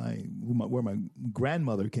 where my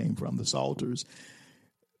grandmother came from, the Salters,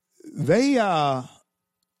 they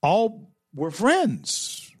all were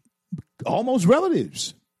friends, almost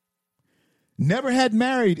relatives. Never had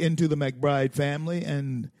married into the McBride family,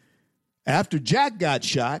 and after Jack got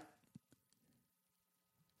shot,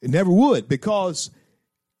 it never would, because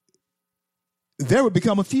there would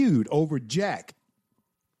become a feud over Jack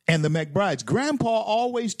and the McBrides. Grandpa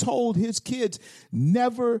always told his kids,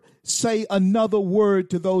 never say another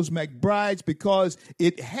word to those McBrides, because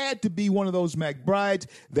it had to be one of those McBrides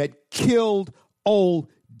that killed old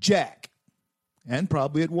Jack. And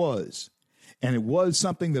probably it was. And it was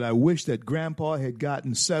something that I wish that Grandpa had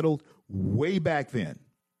gotten settled way back then.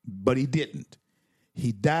 But he didn't.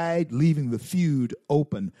 He died leaving the feud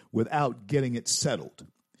open without getting it settled.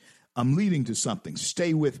 I'm leading to something.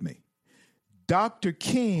 Stay with me. Dr.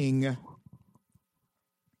 King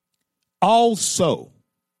also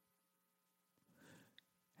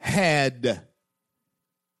had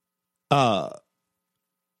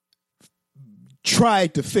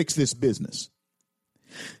tried to fix this business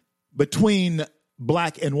between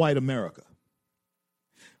black and white America.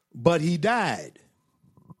 But he died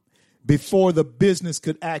before the business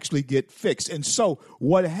could actually get fixed. And so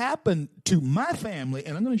what happened to my family,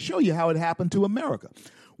 and I'm going to show you how it happened to America.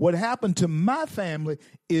 What happened to my family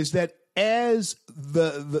is that as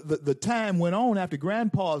the time went on after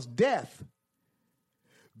Grandpa's death,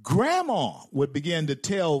 Grandma would begin to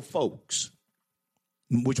tell folks,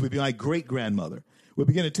 which would be my great-grandmother, would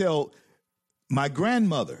begin to tell my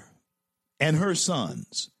grandmother and her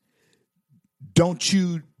sons, don't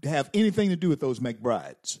you have anything to do with those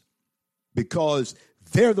McBrides, because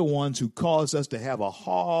they're the ones who caused us to have a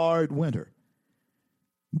hard winter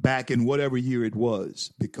back in whatever year it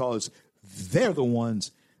was, because they're the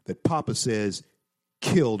ones that Papa says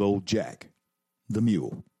killed old Jack, the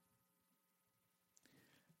mule.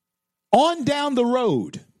 On down the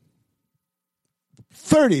road,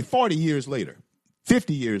 30, 40 years later,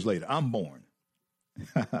 50 years later, I'm born.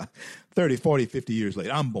 30, 40, 50 years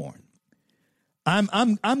later, I'm born.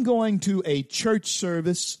 I'm going to a church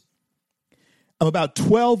service. I'm about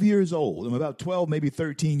 12 years old. I'm about 12, maybe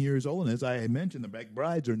 13 years old. And as I mentioned, the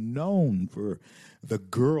McBrides are known for the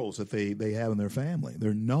girls that they have in their family.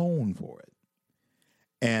 They're known for it.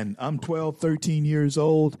 And I'm 12, 13 years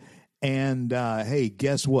old. And, hey,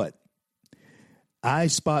 guess what? I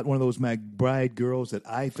spot one of those McBride girls that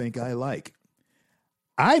I think I like.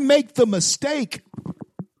 I make the mistake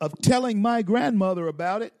of telling my grandmother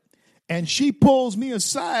about it, and she pulls me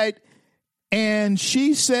aside, and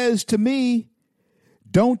she says to me,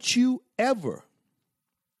 don't you ever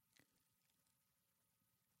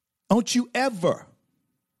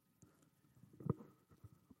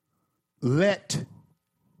let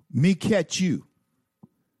me catch you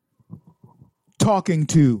talking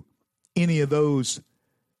to any of those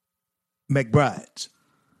McBrides.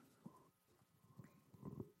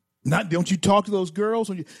 Don't you talk to those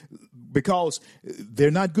girls, because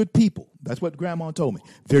they're not good people. That's what Grandma told me.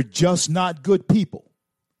 They're just not good people.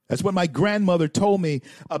 That's what my grandmother told me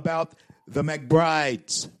about the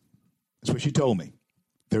McBrides. That's what she told me.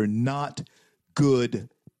 They're not good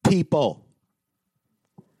people.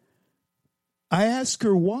 I asked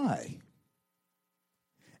her why.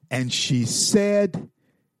 And she said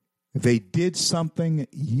they did something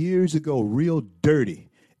years ago real dirty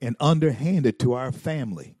and underhanded to our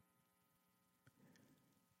family.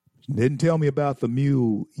 She didn't tell me about the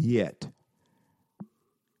mule yet.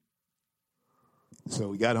 So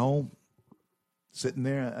we got home, sitting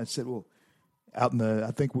there. I said, well,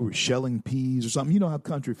 I think we were shelling peas or something. You know how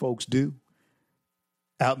country folks do.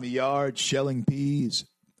 Out in the yard, shelling peas.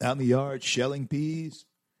 Out in the yard, shelling peas.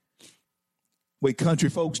 Way country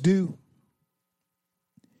folks do.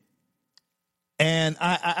 And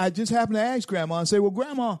I just happened to ask Grandma and say, well,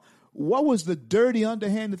 Grandma, what was the dirty,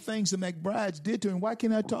 underhanded things the McBrides did to her? And why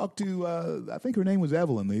can't I talk to, I think her name was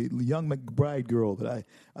Evelyn, the young McBride girl that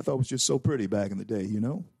I thought was just so pretty back in the day, you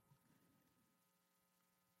know?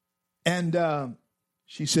 And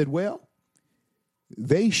she said, well,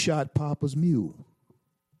 they shot Papa's mule.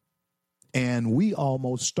 And we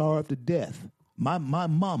almost starved to death. My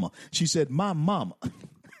mama, she said, my mama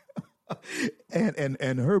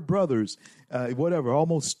and her brothers,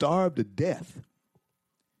 almost starved to death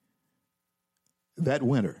that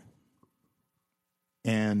winter.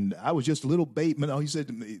 And I was just a little baby. He said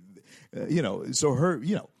to me,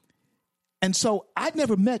 and so I'd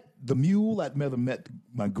never met the mule. I'd never met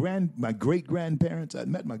my great-grandparents. I'd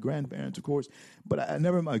met my grandparents, of course, but I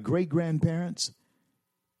never met my great-grandparents.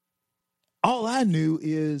 All I knew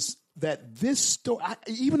is that this story,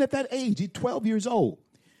 even at that age, 12 years old,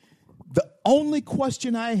 the only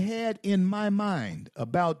question I had in my mind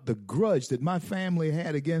about the grudge that my family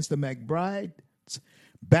had against the McBrides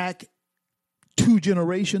back 2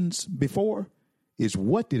 generations before is,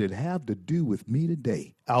 what did it have to do with me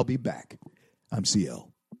today? I'll be back. I'm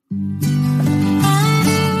CL.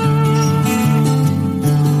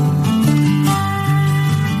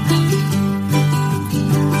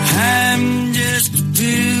 I'm just a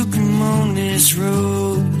pilgrim on this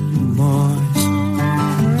road, boys.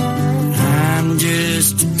 I'm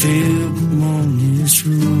just a pilgrim on this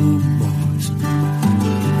road, boys.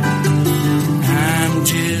 I'm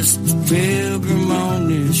just a pilgrim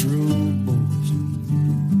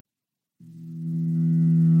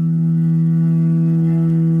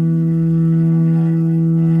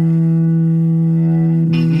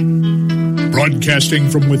Broadcasting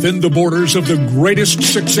from within the borders of the greatest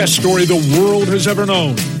success story the world has ever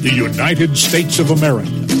known, the United States of America.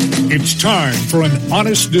 It's time for an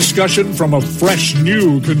honest discussion from a fresh,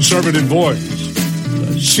 new conservative voice.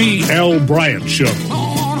 The C.L. Bryant Show.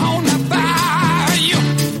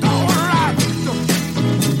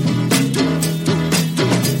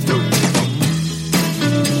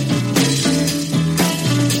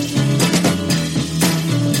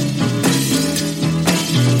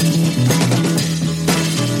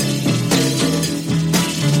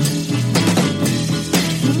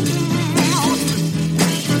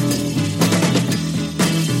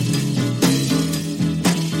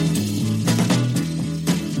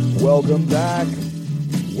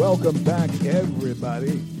 Welcome back,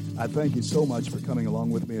 everybody. I thank you so much for coming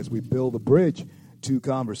along with me as we build a bridge to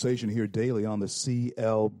conversation here daily on the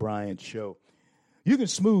C.L. Bryant Show. You can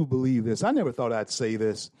smooth believe this. I never thought I'd say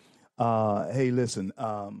this. Hey, listen,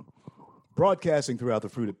 broadcasting throughout the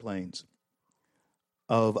fruited plains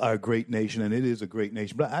of our great nation, and it is a great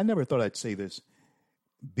nation, but I never thought I'd say this,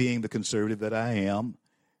 being the conservative that I am,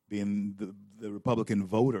 being the Republican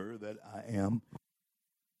voter that I am.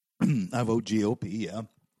 I vote GOP, yeah,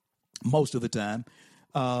 most of the time.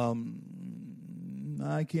 I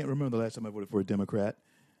can't remember the last time I voted for a Democrat,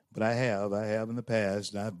 but I have in the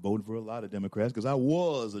past. I've voted for a lot of Democrats because I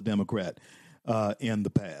was a Democrat in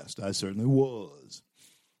the past. I certainly was.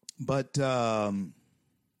 But I'm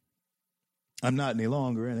not any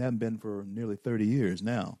longer, and haven't been for nearly 30 years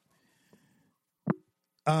now.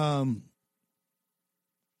 But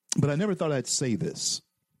I never thought I'd say this.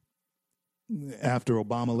 After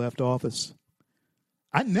Obama left office,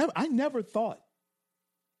 I never thought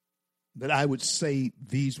that I would say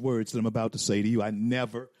these words that I'm about to say to you. I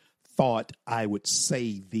never thought I would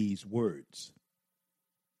say these words.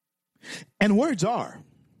 And words are,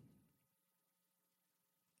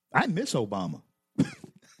 I miss Obama.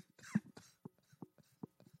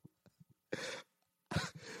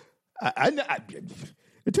 I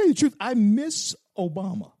tell you the truth, I miss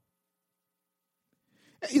Obama.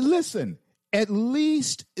 Hey, listen.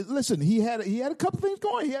 He had a couple things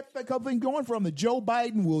going. He had a couple things going for him that Joe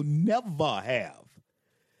Biden will never have.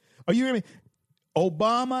 Are you hearing me?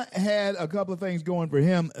 Obama had a couple of things going for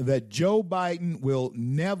him that Joe Biden will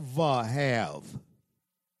never have.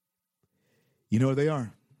 You know what they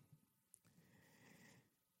are?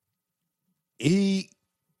 He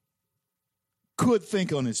could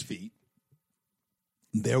think on his feet.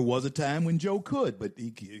 There was a time when Joe could, but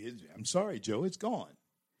I'm sorry, Joe, it's gone.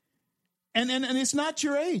 And it's not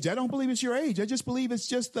your age. I don't believe it's your age. I just believe it's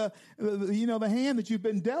just the hand that you've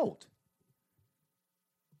been dealt.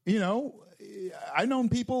 You know, I've known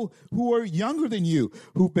people who are younger than you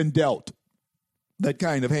who've been dealt that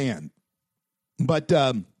kind of hand. But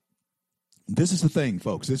this is the thing,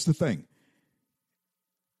 folks. This is the thing.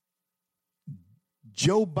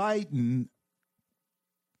 Joe Biden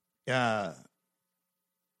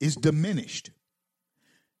is diminished.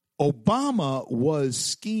 Obama was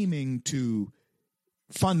scheming to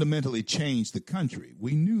fundamentally change the country.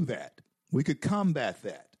 We knew that. We could combat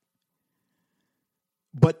that.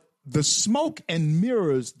 But the smoke and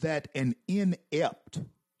mirrors that an inept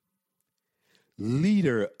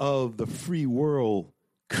leader of the free world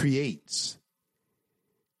creates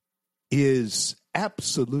is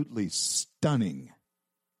absolutely stunning.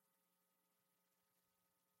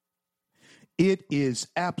 It is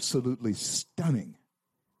absolutely stunning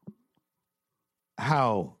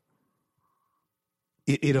how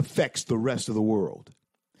it affects the rest of the world.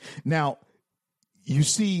 Now, you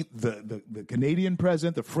see the Canadian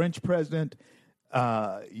president, the French president,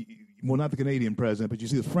 well, not the Canadian president, but you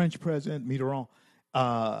see the French president, Mitterrand.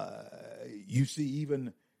 You see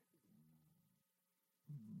even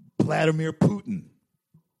Vladimir Putin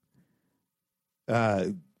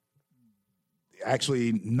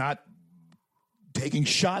actually not taking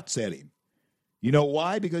shots at him. You know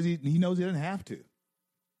why? Because he knows he doesn't have to.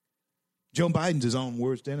 Joe Biden's his own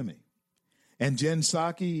worst enemy. And Jen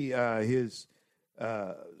Psaki, his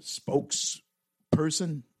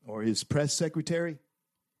spokesperson or his press secretary,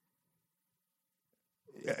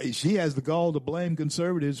 she has the gall to blame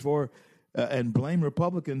conservatives for and blame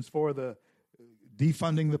Republicans for the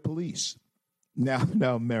defunding the police. Now,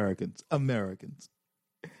 Americans,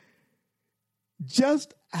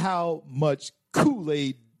 just how much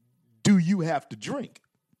Kool-Aid do you have to drink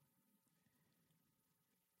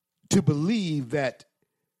to believe that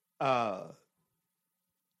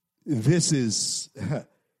this is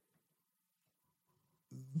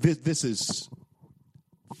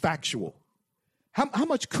factual? How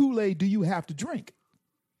much Kool-Aid do you have to drink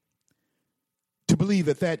to believe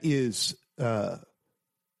that is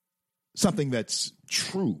something that's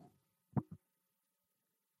true.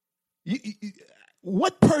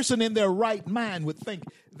 What person in their right mind would think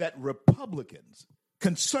that Republicans,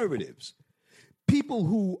 conservatives, people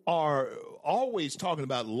who are always talking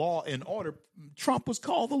about law and order, Trump was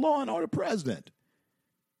called the law and order president.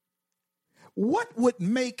 What would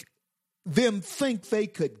make them think they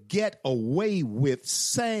could get away with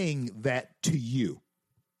saying that to you?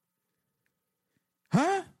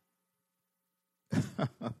 Huh?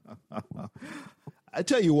 I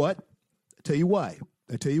tell you what. I tell you why.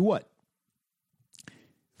 I tell you what.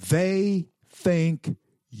 They think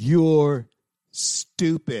you're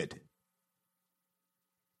stupid.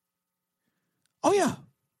 Oh, yeah.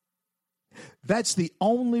 That's the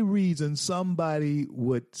only reason somebody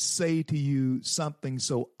would say to you something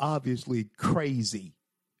so obviously crazy.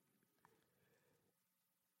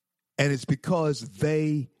 And it's because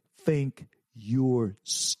they think you're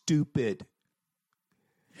stupid.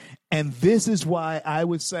 And this is why I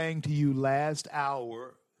was saying to you last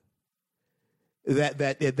hour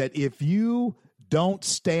that if you don't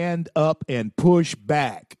stand up and push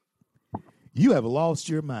back, you have lost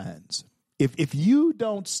your minds. If you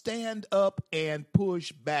don't stand up and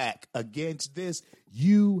push back against this,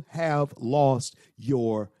 you have lost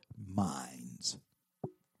your minds.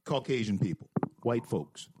 Caucasian people, white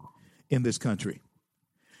folks in this country,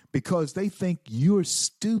 because they think you're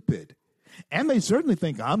stupid. And they certainly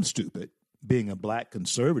think I'm stupid, being a black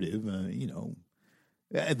conservative,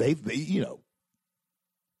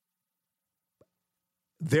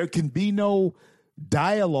 there can be no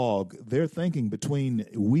dialogue, they're thinking, between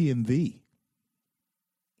we and thee.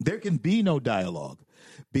 There can be no dialogue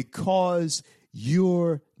because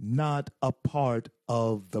you're not a part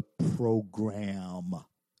of the program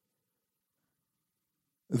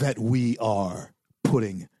that we are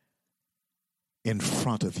putting in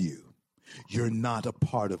front of you. You're not a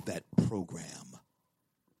part of that program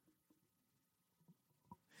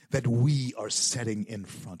that we are setting in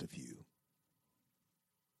front of you.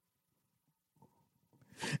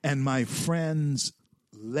 And my friends,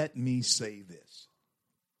 let me say this.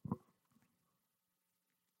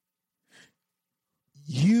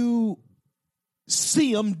 You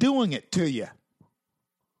see them doing it to you.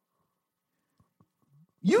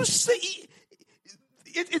 You see,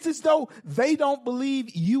 it's as though they don't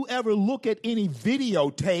believe you ever look at any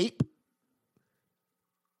videotape.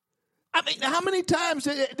 I mean, how many times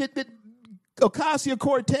did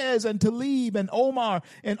Ocasio-Cortez and Tlaib and Omar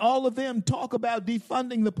and all of them talk about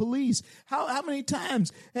defunding the police? How many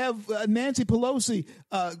times have Nancy Pelosi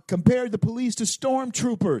compared the police to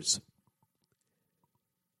stormtroopers?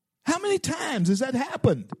 How many times has that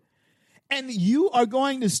happened? And you are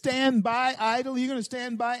going to stand by idle? You're going to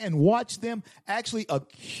stand by and watch them actually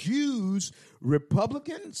accuse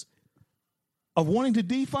Republicans of wanting to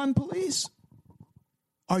defund police?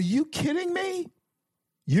 Are you kidding me?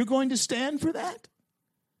 You're going to stand for that?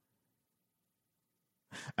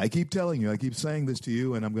 I keep telling you, I keep saying this to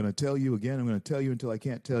you, and I'm going to tell you again. I'm going to tell you until I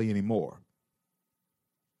can't tell you anymore.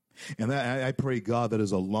 And I pray, God, that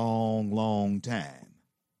is a long, long time.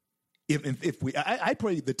 I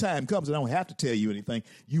pray the time comes and I don't have to tell you anything.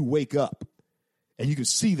 You wake up and you can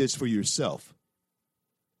see this for yourself.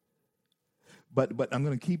 But I'm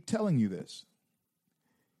going to keep telling you this.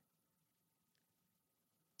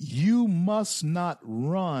 You must not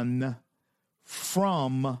run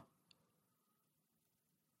from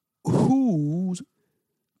who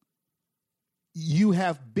you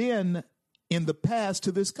have been in the past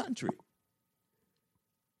to this country.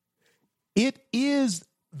 It is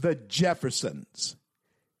the Jeffersons,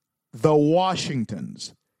 the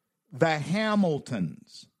Washingtons, the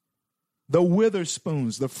Hamiltons, the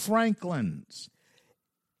Witherspoons, the Franklins,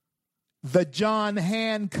 the John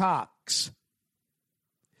Hancocks.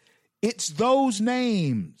 It's those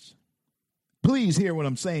names. Please hear what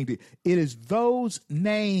I'm saying to you. It is those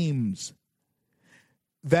names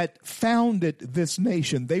that founded this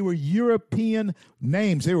nation. They were European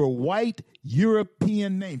names. They were white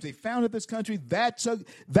European names. They founded this country. That's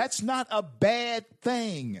not a bad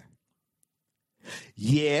thing.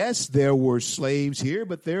 Yes, there were slaves here,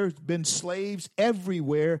 but there's been slaves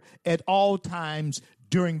everywhere at all times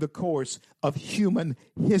during the course of human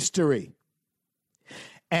history.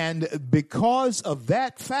 And because of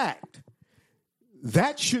that fact,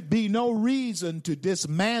 that should be no reason to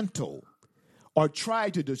dismantle or try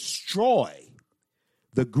to destroy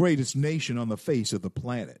the greatest nation on the face of the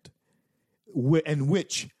planet, in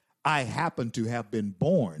which I happen to have been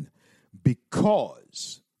born,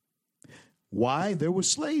 because, why? There were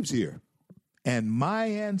slaves here, and my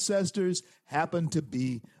ancestors happened to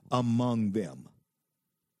be among them.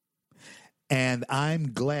 And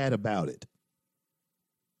I'm glad about it.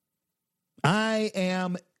 I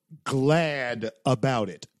am glad about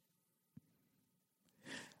it.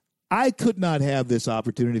 I could not have this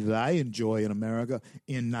opportunity that I enjoy in America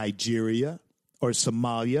in Nigeria or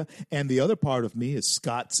Somalia, and the other part of me is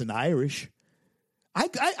Scots and Irish.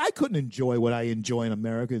 I couldn't enjoy what I enjoy in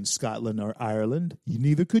America in Scotland or Ireland.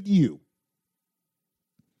 Neither could you.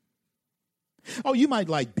 Oh, you might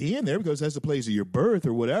like being there because that's the place of your birth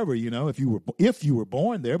or whatever, you know, if you were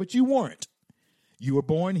born there, but you weren't. You were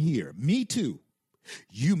born here. Me too.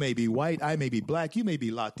 You may be white, I may be black, you may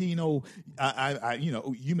be Latino,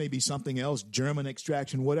 you may be something else, German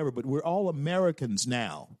extraction, whatever, but we're all Americans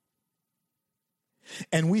now.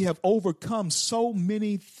 And we have overcome so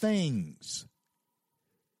many things.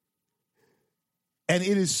 And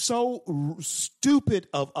it is so stupid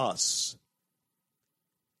of us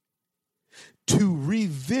to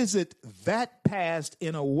revisit that past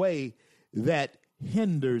in a way that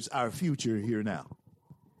hinders our future here now.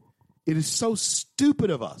 It is so stupid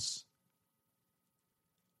of us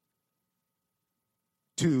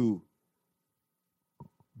to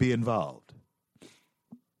be involved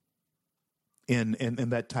in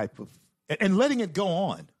that type of, and letting it go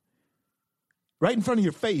on right in front of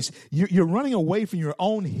your face. You're running away from your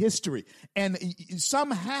own history. And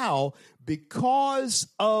somehow, because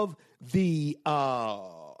of the,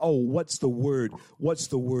 what's the word?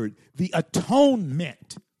 The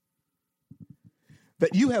atonement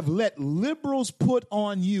that you have let liberals put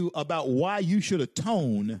on you about why you should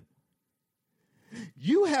atone,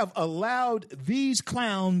 you have allowed these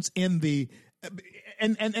clowns in the,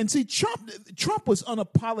 and see, Trump was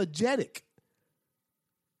unapologetic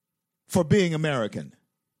for being American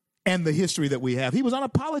and the history that we have. He was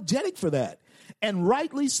unapologetic for that. And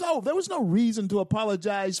rightly so. There was no reason to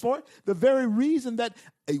apologize for it. The very reason that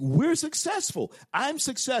we're successful, I'm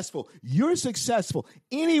successful, you're successful,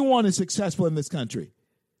 anyone is successful in this country.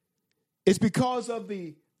 It's because of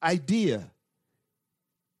the idea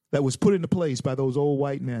that was put into place by those old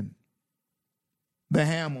white men. The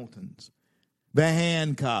Hamiltons, the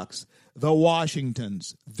Hancocks, the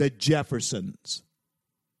Washingtons, the Jeffersons,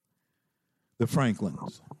 the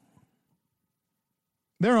Franklins.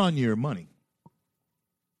 They're on your money.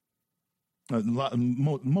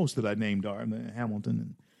 Most that I named are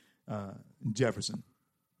Hamilton and Jefferson,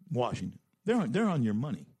 Washington. They're on your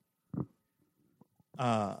money.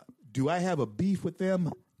 Do I have a beef with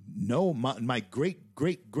them? No. My great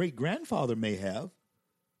grandfather may have,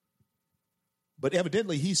 but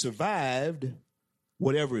evidently he survived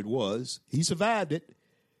whatever it was. He survived it,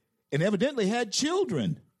 and evidently had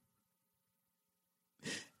children,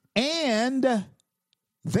 and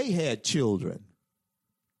they had children.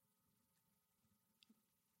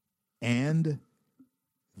 And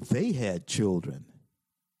they had children.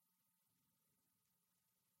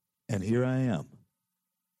 And here I am.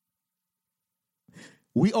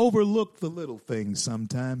 We overlook the little things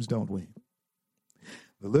sometimes, don't we?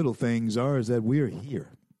 The little things is that we're here.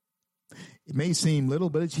 It may seem little,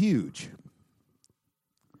 but it's huge.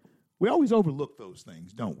 We always overlook those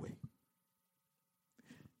things, don't we?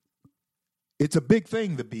 It's a big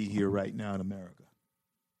thing to be here right now in America.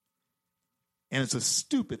 And it's a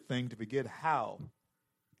stupid thing to forget how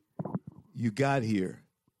you got here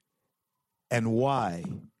and why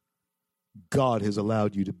God has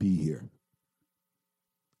allowed you to be here.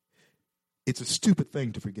 It's a stupid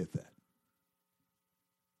thing to forget that.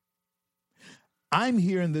 I'm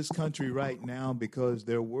here in this country right now because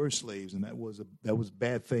there were slaves, and that was a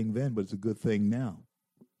bad thing then, but it's a good thing now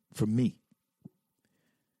for me.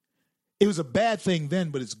 It was a bad thing then,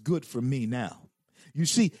 but it's good for me now. You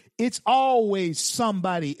see, it's always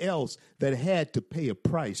somebody else that had to pay a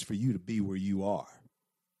price for you to be where you are.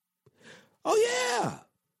 Oh,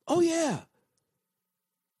 yeah.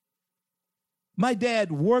 My dad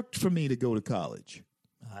worked for me to go to college.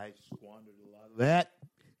 I squandered a lot of that.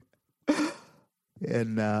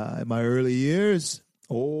 And in my early years,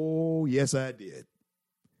 oh, yes, I did.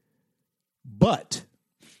 But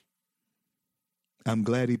I'm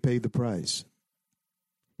glad he paid the price.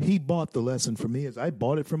 He bought the lesson for me as I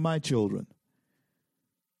bought it from my children.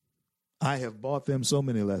 I have bought them so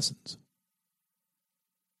many lessons.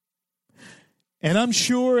 And I'm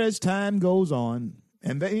sure as time goes on,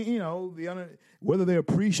 and they, whether they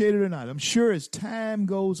appreciate it or not, I'm sure as time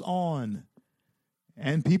goes on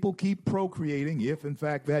and people keep procreating, if in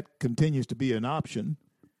fact that continues to be an option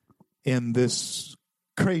in this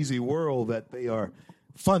crazy world that they are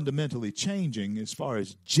fundamentally changing as far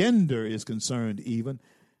as gender is concerned even,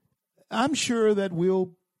 I'm sure that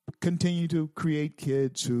we'll continue to create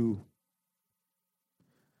kids who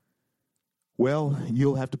well,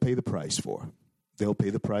 you'll have to pay the price for. They'll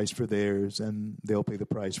pay the price for theirs, and they'll pay the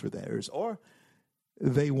price for theirs, or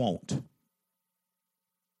they won't.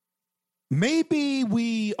 Maybe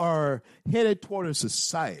we are headed toward a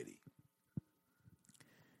society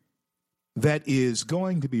that is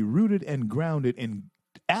going to be rooted and grounded in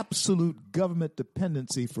absolute government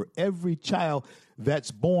dependency for every child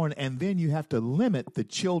that's born, and then you have to limit the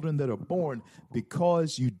children that are born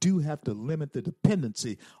because you do have to limit the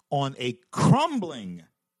dependency on a crumbling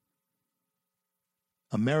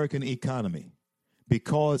American economy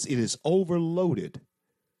because it is overloaded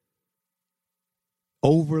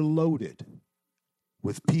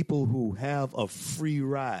with people who have a free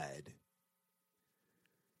ride.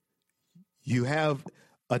 You have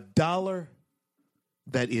a dollar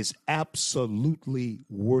that is absolutely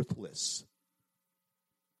worthless.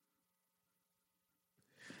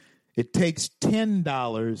 It takes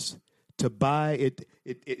 $10 to buy it.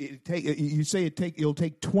 It'll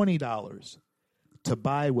take $20 to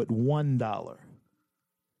buy what $1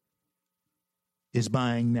 is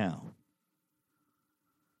buying now.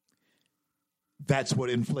 That's what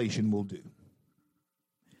inflation will do.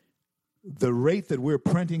 The rate that we're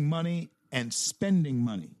printing money and spending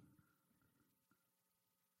money.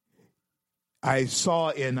 I saw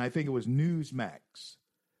in, I think it was Newsmax,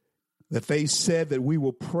 that they said that we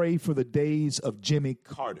will pray for the days of Jimmy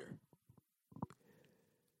Carter.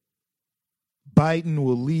 Biden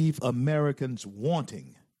will leave Americans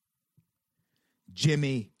wanting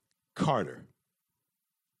Jimmy Carter.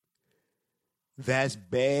 That's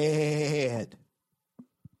bad.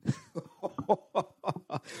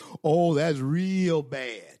 Oh, that's real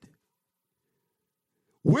bad.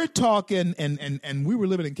 We're talking, and we were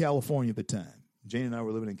living in California at the time. Jane and I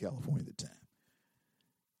were living in California at the time.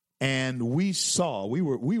 And we saw, we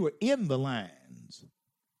were in the lines.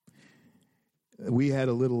 We had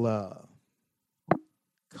a little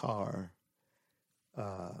car,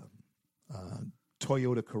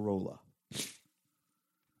 Toyota Corolla.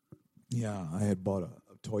 Yeah, I had bought a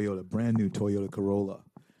Toyota, brand new Toyota Corolla.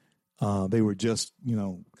 They were just,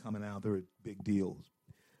 coming out. They were big deals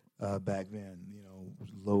back then.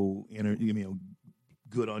 Low energy,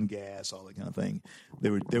 good on gas, all that kind of thing. They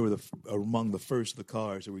were among the first of the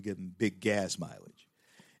cars that were getting big gas mileage,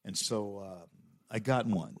 and so I got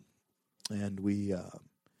one, and we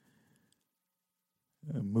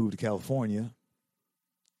moved to California.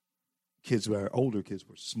 Our older kids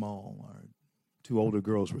were small. Our two older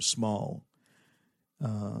girls were small.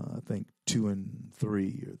 I think 2 and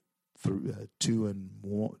 3, or 2 and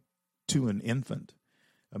 1, 2 and infant,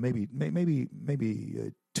 maybe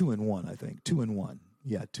 2 and 1. I think 2 and 1.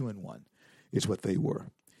 Yeah, 2 and 1 is what they were.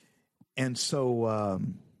 And so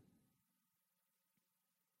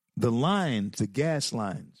the gas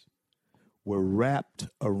lines, were wrapped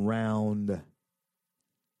around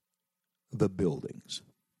the buildings.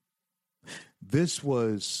 This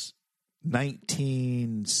was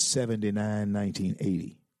 1979,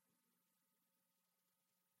 1980.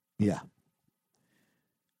 Yeah.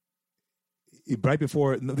 Right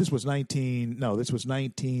before, this was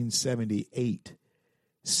 1978,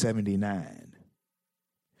 79.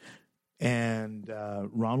 And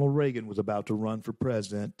Ronald Reagan was about to run for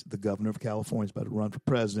president. The governor of California is about to run for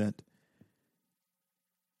president.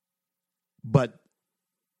 But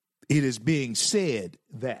it is being said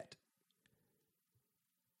that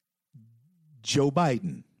Joe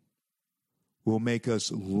Biden will make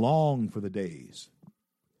us long for the days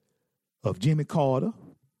of Jimmy Carter.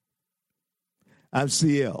 I'm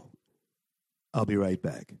CL. I'll be right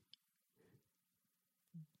back.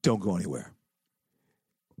 Don't go anywhere.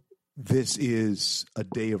 This is a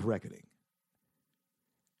day of reckoning.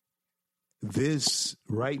 This,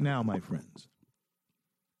 right now, my friends,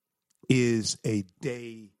 is a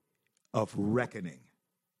day of reckoning.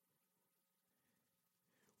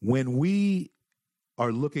 When we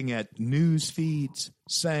are looking at news feeds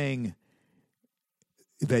saying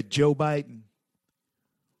that Joe Biden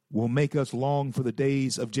will make us long for the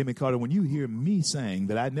days of Jimmy Carter, when you hear me saying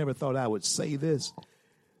that I never thought I would say this,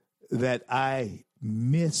 that I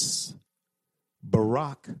miss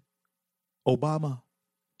Barack Obama,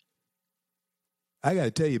 I got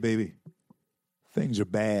to tell you, baby, things are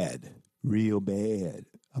bad, real bad.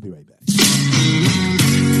 I'll be right back.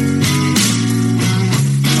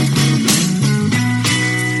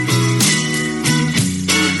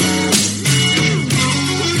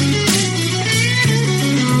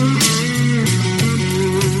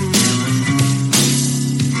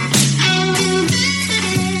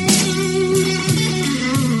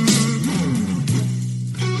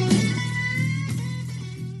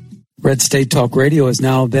 Red State Talk Radio is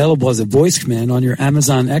now available as a voice command on your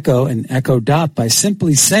Amazon Echo and Echo Dot by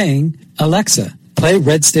simply saying, Alexa, play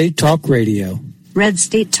Red State Talk Radio. Red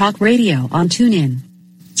State Talk Radio on TuneIn.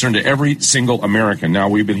 Concern to every single American. Now,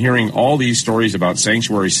 we've been hearing all these stories about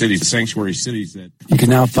sanctuary cities that... You can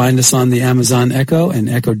now find us on the Amazon Echo and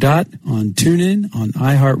Echo Dot, on TuneIn, on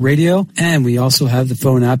iHeartRadio, and we also have the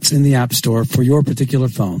phone apps in the App Store for your particular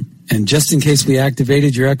phone. And just in case we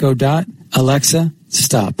activated your Echo Dot, Alexa,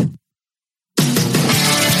 stop.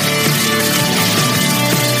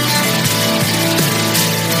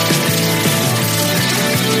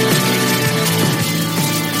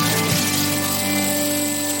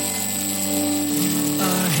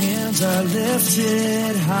 Are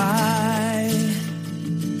lifted high.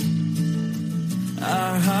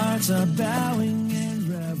 Our hearts are bowing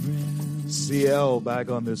in reverence. CL back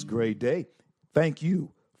on this great day. Thank you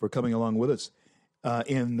for coming along with us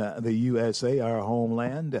in the USA, our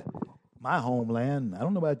homeland, my homeland. I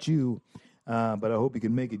don't know about you, but I hope you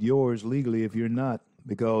can make it yours legally if you're not,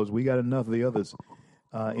 because we got enough of the others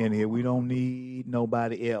in here. We don't need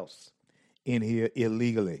nobody else in here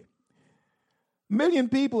illegally. 1 million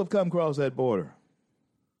people have come across that border.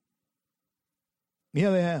 Yeah,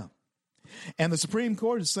 they have. And the Supreme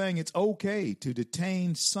Court is saying it's okay to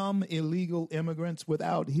detain some illegal immigrants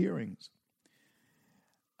without hearings.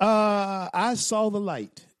 I Saw the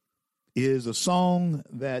Light is a song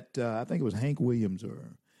that I think it was Hank Williams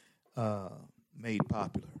made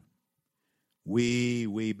popular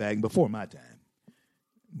way back before my time.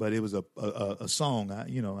 But it was a song.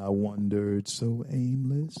 I wandered so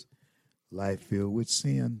aimless. Life filled with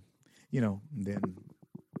sin, then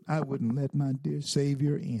I wouldn't let my dear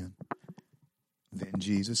Savior in. Then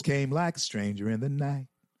Jesus came like a stranger in the night.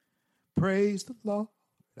 Praise the Lord.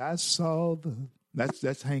 I saw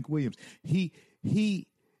that's Hank Williams. He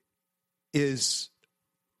is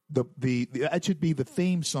that should be the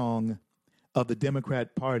theme song of the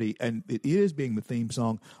Democrat Party, and it is being the theme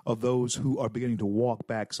song of those who are beginning to walk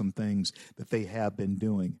back some things that they have been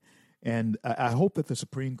doing. And I hope that the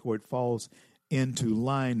Supreme Court falls into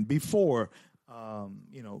line before,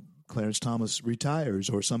 Clarence Thomas retires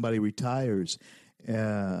or somebody retires.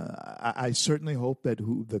 I certainly hope that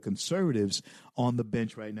the conservatives on the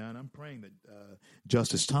bench right now, and I'm praying that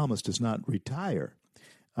Justice Thomas does not retire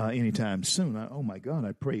anytime soon. Oh, my God,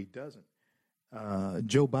 I pray he doesn't.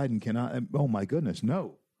 Joe Biden cannot, oh, my goodness,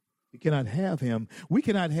 no. We cannot have him. We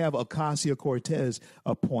cannot have Ocasio-Cortez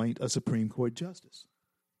appoint a Supreme Court justice.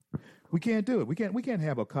 We can't do it. We can't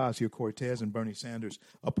have Ocasio-Cortez and Bernie Sanders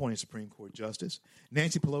appoint a Supreme Court justice.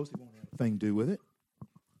 Nancy Pelosi won't have a thing to do with it.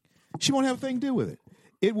 She won't have a thing to do with it.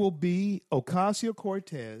 It will be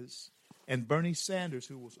Ocasio-Cortez and Bernie Sanders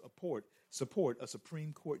who will support a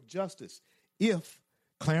Supreme Court justice if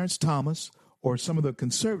Clarence Thomas or some of the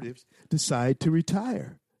conservatives decide to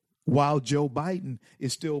retire while Joe Biden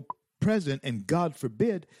is still president, and God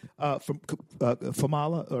forbid from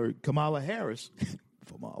Kamala Harris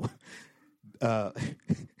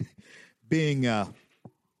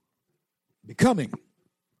becoming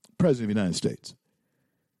president of the United States.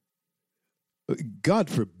 God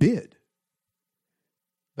forbid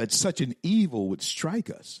that such an evil would strike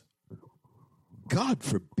us. God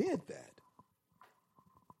forbid that.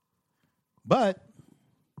 But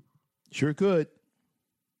sure could.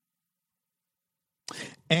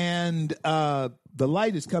 And the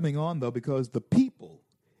light is coming on, though, because the people,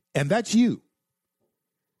 and that's you,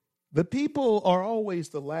 the people are always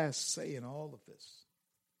the last say in all of this.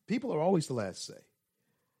 People are always the last say.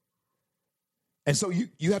 And so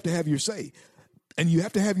you have to have your say. And you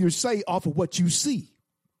have to have your say off of what you see.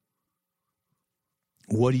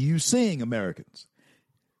 What are you seeing, Americans?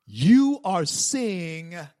 You are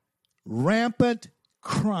seeing rampant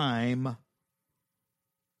crime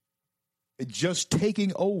just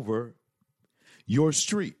taking over your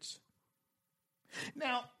streets.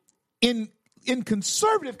 Now, in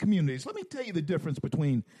conservative communities, let me tell you the difference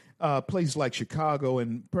between places like Chicago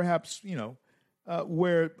and perhaps,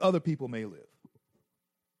 where other people may live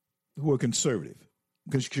who are conservative.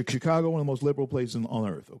 Because Chicago is one of the most liberal places on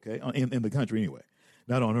earth, okay? In the country anyway.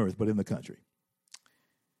 Not on earth, but in the country.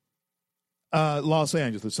 Los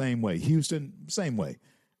Angeles, the same way. Houston, same way.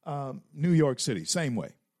 New York City, same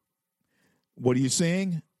way. What are you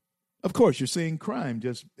seeing? Of course, you're seeing crime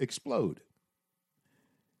just explode.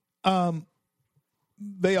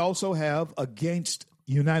 They also have against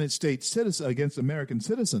United States citizens, against American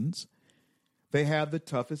citizens, they have the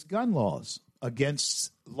toughest gun laws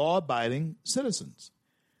against law-abiding citizens.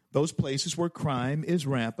 Those places where crime is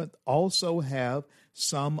rampant also have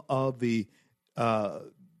some of the, I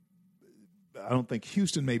don't think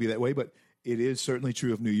Houston may be that way, but it is certainly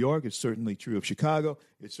true of New York. It's certainly true of Chicago.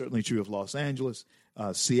 It's certainly true of Los Angeles,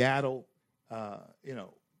 Seattle,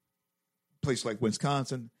 places like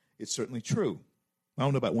Wisconsin. It's certainly true. I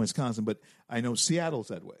don't know about Wisconsin, but I know Seattle's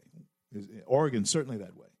that way. Oregon's certainly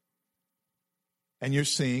that way. And you're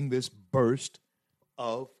seeing this burst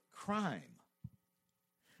of crime.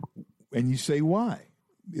 And you say, why?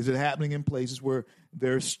 Is it happening in places where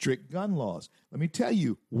there are strict gun laws? Let me tell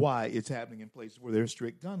you why it's happening in places where there are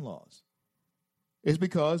strict gun laws. It's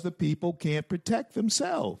because the people can't protect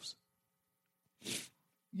themselves.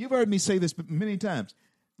 You've heard me say this many times.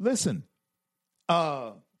 Listen,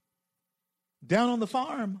 down on the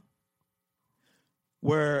farm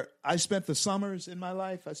where I spent the summers in my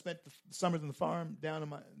life, I spent the summers on the farm down at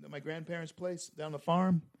my grandparents' place, down on the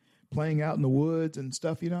farm, playing out in the woods and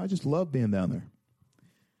stuff. I just love being down there.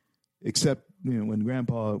 Except, when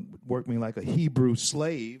Grandpa worked me like a Hebrew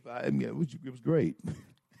slave, it was great.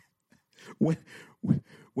 When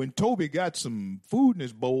Toby got some food in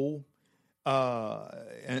his bowl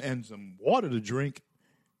and some water to drink,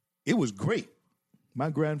 it was great. My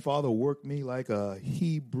grandfather worked me like a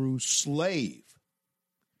Hebrew slave.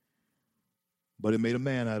 But it made a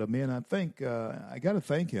man out of me, and I think I got to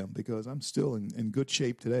thank him because I'm still in good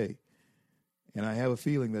shape today. And I have a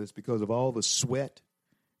feeling that it's because of all the sweat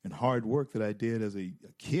and hard work that I did as a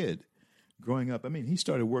kid growing up. I mean, he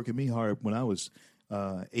started working me hard when I was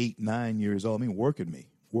 8, 9 years old. I mean, working me.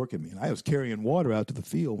 And I was carrying water out to the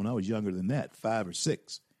field when I was younger than that, 5 or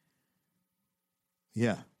 6.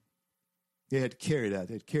 Yeah. They had to carry it out.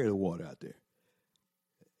 They had to carry the water out there.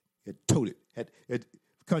 Had to tote it.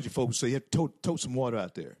 Country folks say you have to tote some water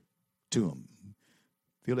out there to them.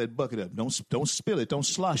 Fill that bucket up. Don't spill it. Don't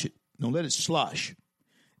slosh it. Don't let it slosh. If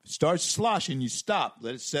it starts sloshing, you stop.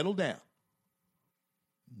 Let it settle down.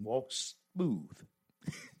 Walk smooth.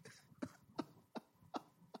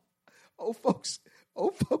 Old folks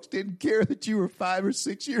didn't care that you were 5 or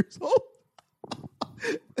 6 years old.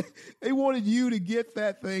 They wanted you to get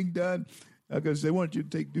that thing done because they wanted you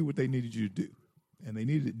to do what they needed you to do. And they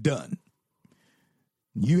needed it done.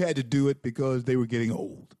 You had to do it because they were getting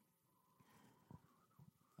old.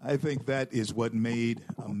 I think that is what made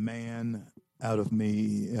a man out of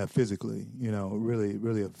me physically, really,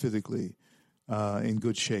 really physically in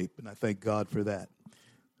good shape. And I thank God for that.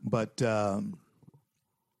 But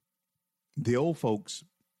the old folks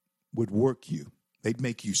would work you. They'd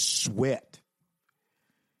make you sweat.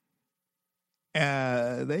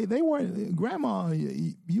 They weren't, Grandma,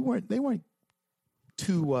 they weren't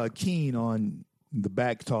too keen on the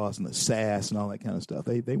back toss and the sass and all that kind of stuff.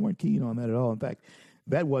 They weren't keen on that at all. In fact,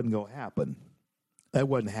 that wasn't going to happen. That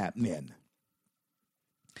wasn't happening.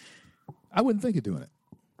 I wouldn't think of doing it.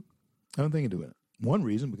 I wouldn't think of doing it. One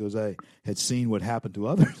reason, because I had seen what happened to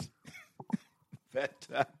others that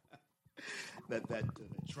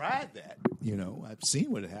tried that. I've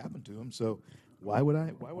seen what had happened to them. So why would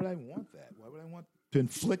I want that? Why would I want to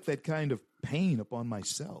inflict that kind of pain upon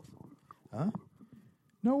myself? Huh?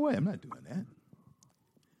 No way. I'm not doing that.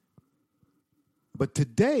 But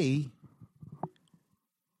today,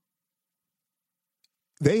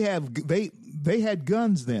 they had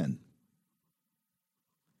guns then.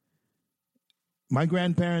 My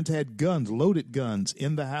grandparents had guns, loaded guns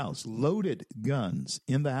in the house.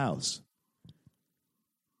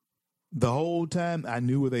 The whole time I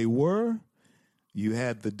knew where they were. You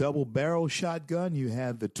had the double barrel shotgun. You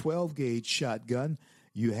had the 12-gauge shotgun.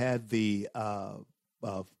 You had the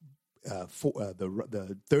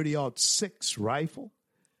 30-06 rifle,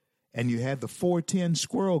 and you had the 410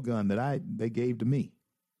 squirrel gun that they gave to me.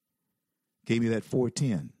 Gave me that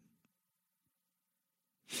 410.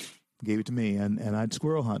 Gave it to me, and I'd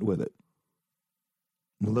squirrel hunt with it.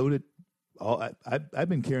 Loaded. I've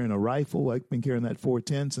been carrying a rifle. I've been carrying that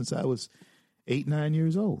 410 since I was 8, 9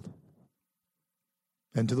 years old.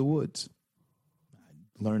 Into the woods.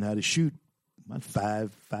 I learned how to shoot. I'm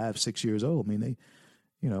 5, 6 years old. I mean, they,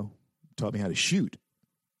 taught me how to shoot.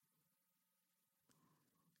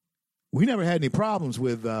 We never had any problems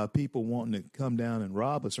with people wanting to come down and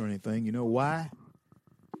rob us or anything. You know why?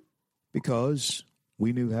 Because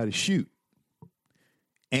we knew how to shoot.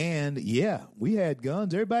 And, yeah, we had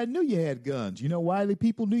guns. Everybody knew you had guns. You know why the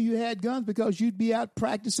people knew you had guns? Because you'd be out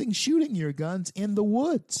practicing shooting your guns in the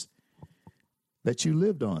woods that you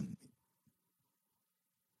lived on.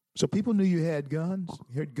 So people knew you had guns.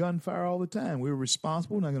 You heard gunfire all the time. We were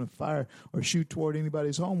responsible, not going to fire or shoot toward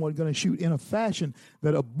anybody's home. We're going to shoot in a fashion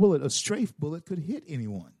that a strafe bullet, could hit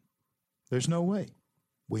anyone. There's no way.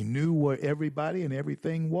 We knew where everybody and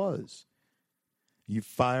everything was. You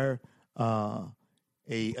fire a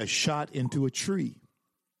shot into a tree.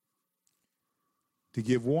 to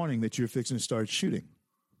give warning that you're fixing to start shooting.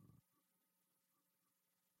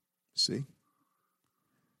 See?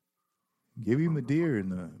 Give him the deer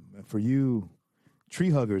and for you tree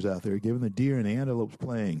huggers out there, give him the deer and the antelopes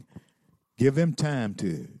playing. Give them time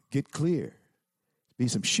to get clear. Be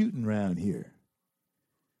some shooting around here.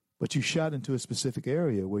 But you shot into a specific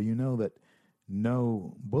area where you know that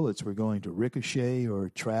no bullets were going to ricochet or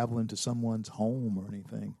travel into someone's home or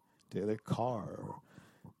anything, to their car.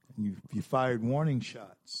 You fired warning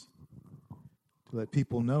shots to let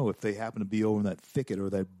people know if they happen to be over in that thicket or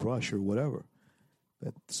that brush or whatever,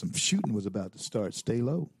 that some shooting was about to start. Stay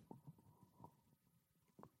low.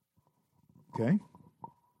 Okay?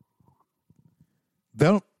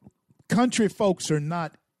 Country folks are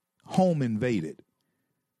not home invaded.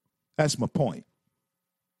 That's my point.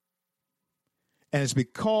 And it's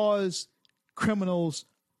because criminals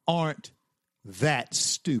aren't that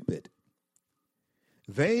stupid.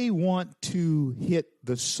 They want to hit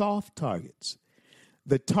the soft targets,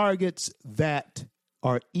 the targets that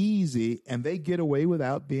are easy and they get away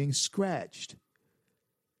without being scratched.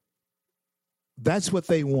 That's what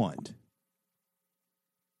they want.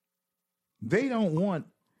 They don't want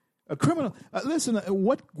a criminal. Listen,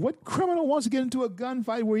 what criminal wants to get into a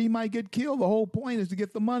gunfight where he might get killed? The whole point is to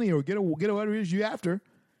get the money or get whatever it is you're after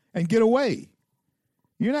and get away.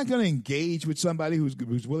 You're not going to engage with somebody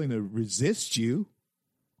who's willing to resist you.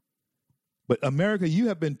 But America, you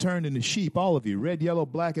have been turned into sheep, all of you, red, yellow,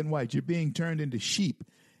 black, and white. You're being turned into sheep.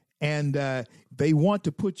 And they want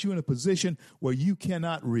to put you in a position where you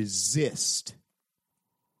cannot resist.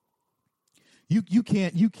 You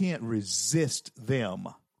can't resist them.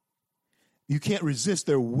 You can't resist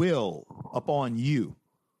their will upon you.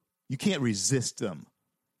 You can't resist them.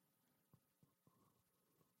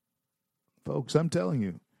 Folks, I'm telling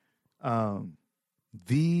you,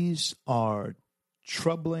 these are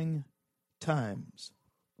troubling times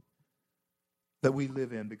that we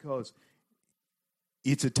live in because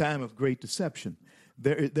it's a time of great deception.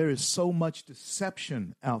 There is so much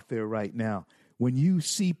deception out there right now. When you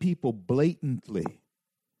see people blatantly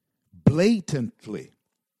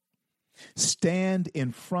stand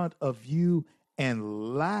in front of you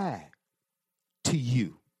and lie to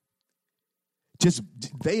you, just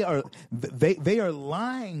they are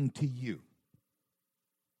lying to you,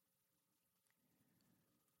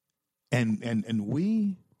 and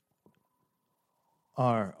we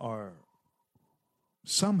are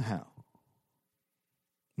somehow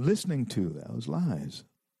listening to those lies.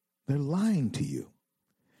 They're lying to you.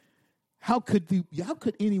 How could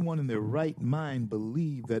anyone in their right mind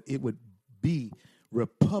believe that it would be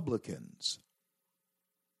Republicans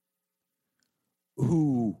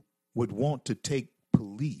who would want to take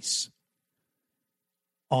police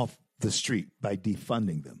off the street by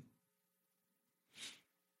defunding them?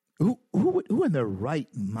 Who in their right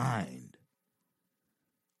mind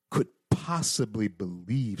could possibly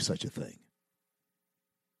believe such a thing?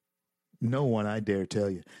 No one, I dare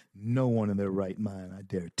tell you, no one in their right mind, I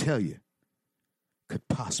dare tell you, could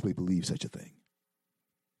possibly believe such a thing.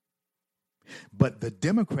 But the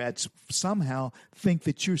Democrats somehow think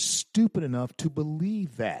that you're stupid enough to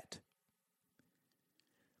believe that.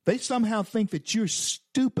 They somehow think that you're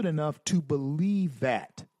stupid enough to believe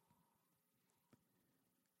that.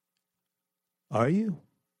 Are you?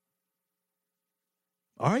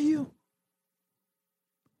 Are you?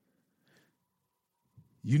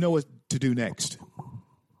 You know what to do next.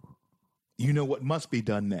 You know what must be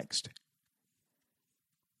done next.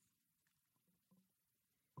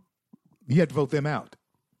 You have to vote them out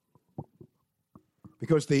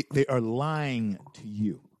because they are lying to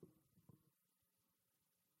you.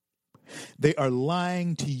 They are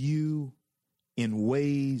lying to you in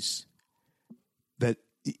ways that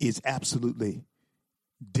is absolutely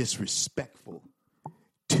disrespectful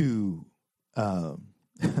to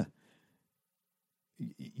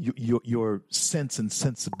your sense and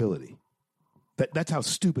sensibility. That's how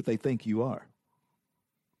stupid they think you are.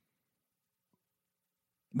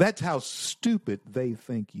 That's how stupid they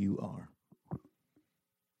think you are.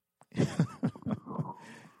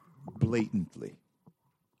 Blatantly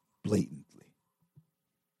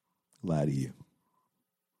lie to you.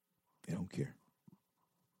 They don't care.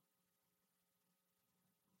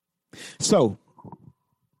 So,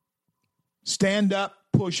 stand up,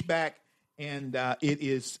 push back, and it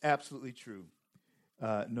is absolutely true.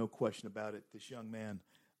 No question about it. This young man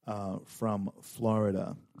from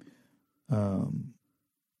Florida,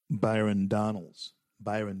 Byron Donalds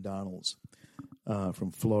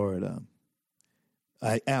from Florida.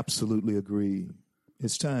 I absolutely agree.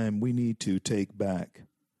 It's time we need to take back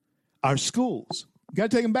our schools. Got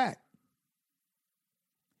to take them back.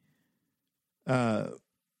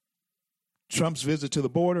 Trump's visit to the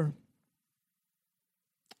border,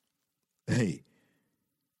 hey,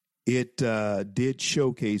 it did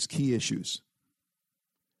showcase key issues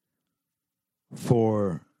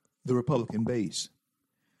for the Republican base.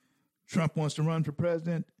 Trump wants to run for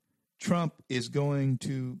president. Trump is going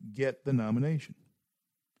to get the nomination.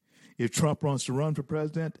 If Trump wants to run for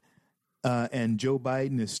president and Joe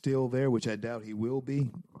Biden is still there, which I doubt he will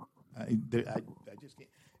be, I just can't.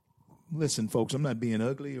 Listen, folks, I'm not being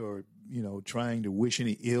ugly or, trying to wish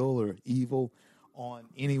any ill or evil on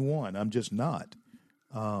anyone. I'm just not.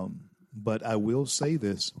 But I will say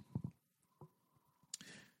this.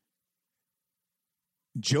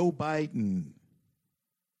 Joe Biden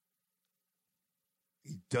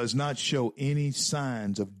does not show any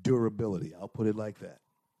signs of durability. I'll put it like that.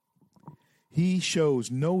 He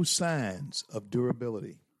shows no signs of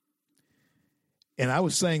durability. And I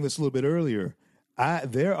was saying this a little bit earlier.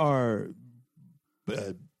 There are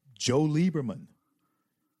Joe Lieberman,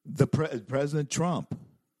 President Trump,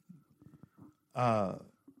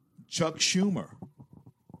 Chuck Schumer.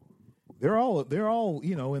 They're all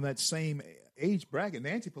in that same age bracket.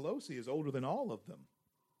 Nancy Pelosi is older than all of them.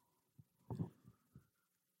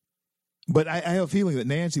 But I have a feeling that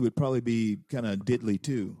Nancy would probably be kind of diddly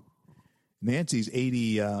too. Nancy's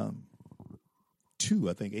 82,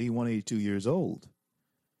 I think, 81, 82 years old.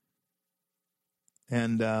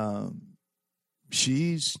 And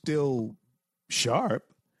she's still sharp,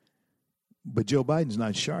 but Joe Biden's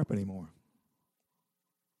not sharp anymore.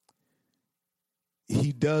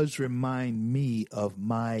 He does remind me of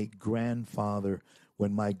my grandfather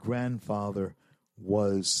when my grandfather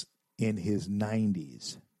was in his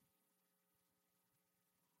 90s.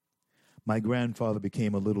 My grandfather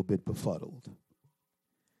became a little bit befuddled.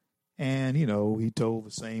 And, he told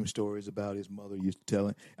the same stories about his mother used to tell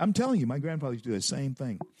him. I'm telling you, my grandfather used to do the same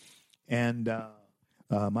thing. And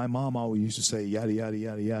my mom always used to say, yada, yada,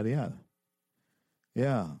 yada, yada, yada.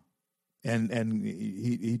 Yeah. And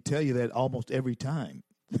he'd tell you that almost every time.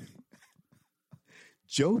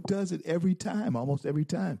 Joe does it every time, almost every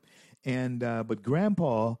time. And but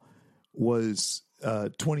Grandpa was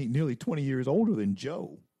nearly 20 years older than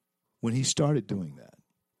Joe when he started doing that.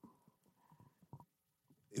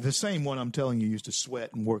 The same one I'm telling you used to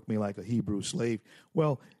sweat and work me like a Hebrew slave.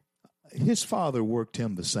 Well, his father worked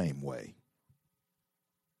him the same way.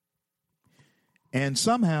 And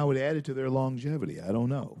somehow it added to their longevity. I don't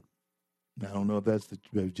know. I don't know if that's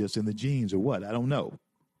just in the genes or what. I don't know.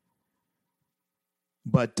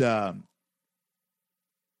 But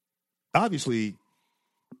obviously,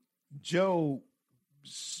 Joe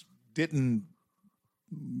didn't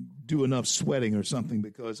do enough sweating or something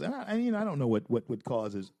because, I don't know what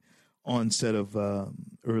causes onset of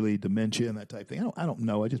early dementia and that type of thing. I don't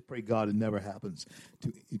know. I just pray God it never happens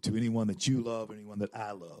to anyone that you love or anyone that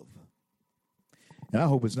I love. And I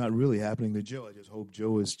hope it's not really happening to Joe. I just hope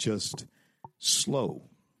Joe is just slow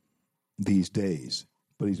these days.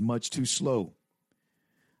 But he's much too slow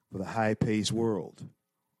for the high-paced world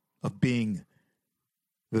of being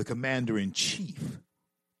the commander-in-chief.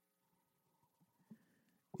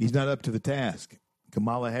 He's not up to the task.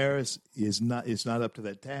 Kamala Harris is not up to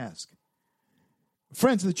that task.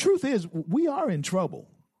 Friends, the truth is we are in trouble.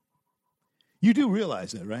 You do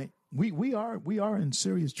realize that, right? We are in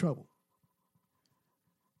serious trouble.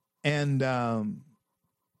 And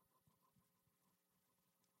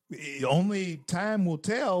only time will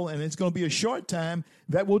tell, and it's going to be a short time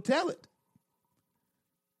that will tell it.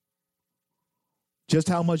 Just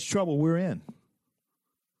how much trouble we're in.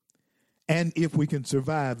 And if we can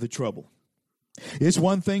survive the trouble. It's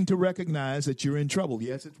one thing to recognize that you're in trouble.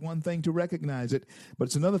 Yes, it's one thing to recognize it, but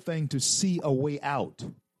it's another thing to see a way out.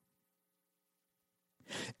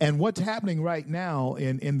 And what's happening right now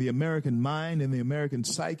in the American mind, in the American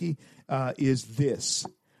psyche, is this.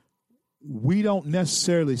 We don't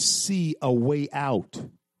necessarily see a way out.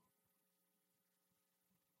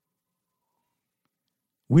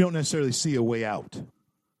 We don't necessarily see a way out.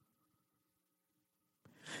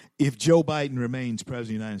 If Joe Biden remains president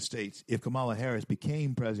of the United States, if Kamala Harris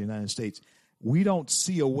became president of the United States, we don't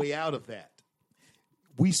see a way out of that.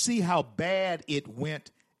 We see how bad it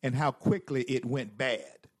went and how quickly it went bad.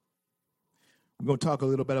 We're going to talk a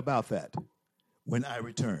little bit about that when I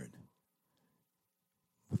return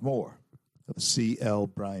with more of the C.L.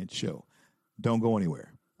 Bryant Show. Don't go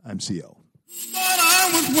anywhere. I'm C.L. Thought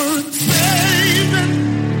I was worth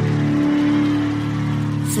saving,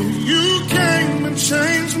 so you came and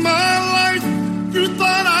changed my life. You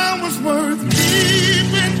thought I was worth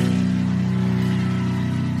keeping,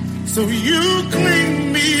 so you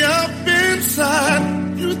cleaned me up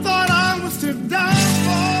inside. You thought I was to die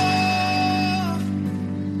for.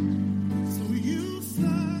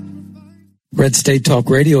 Red State Talk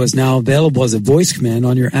Radio is now available as a voice command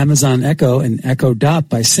on your Amazon Echo and Echo Dot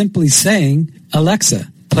by simply saying,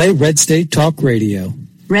 Alexa, play Red State Talk Radio.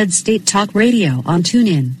 Red State Talk Radio on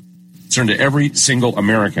TuneIn. Concern to every single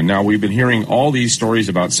American. Now, we've been hearing all these stories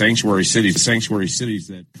about sanctuary cities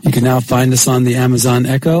that... You can now find us on the Amazon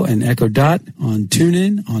Echo and Echo Dot, on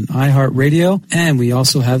TuneIn, on iHeartRadio, and we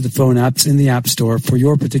also have the phone apps in the App Store for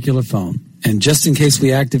your particular phone. And just in case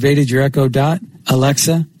we activated your Echo Dot,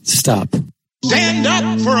 Alexa, stop. Stand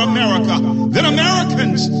up for America. Then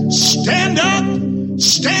Americans, stand up,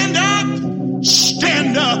 stand up,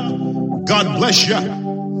 stand up. God bless you.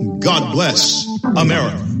 God bless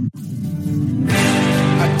America.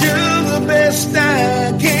 I do the best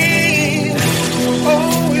I can,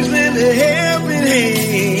 always lend a helping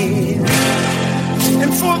hand,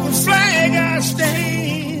 and for the flag I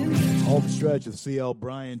stand. Home stretch of the C.L.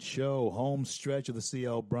 Bryant Show. Home stretch of the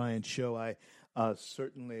C.L. Bryant Show. I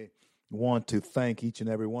certainly want to thank each and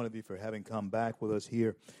every one of you for having come back with us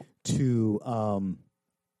here to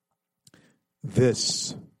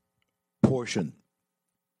this portion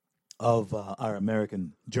of our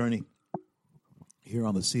American journey here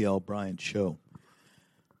on the C.L. Bryant Show.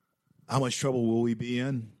 How much trouble will we be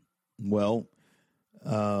in? Well,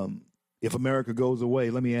 if America goes away,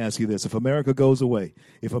 let me ask you this. If America goes away,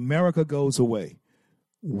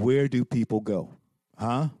 where do people go?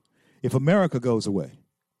 Huh? If America goes away,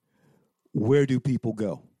 where do people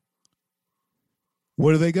go?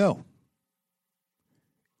 Where do they go?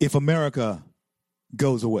 If America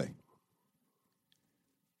goes away.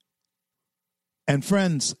 And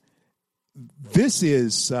friends, this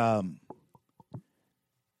is a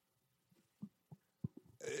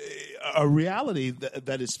reality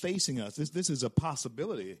that is facing us. This is a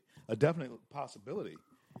possibility, a definite possibility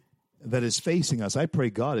that is facing us. I pray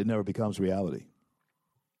God it never becomes reality.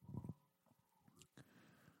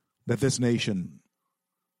 That this nation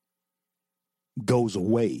goes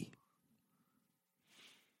away.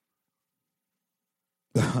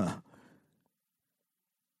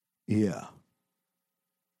 Yeah.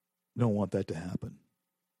 Don't want that to happen.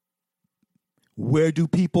 Where do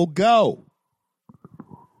people go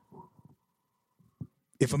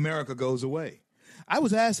if America goes away? I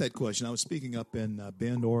was asked that question. I was speaking up in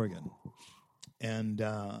Bend, Oregon, and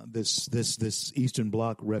this Eastern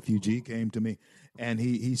Bloc refugee came to me, and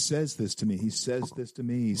he says this to me. He says this to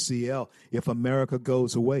me, CL, if America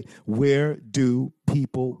goes away, where do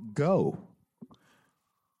people go?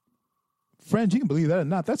 Friends, you can believe that or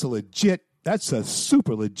not. That's a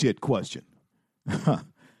super legit question.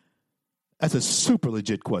 That's a super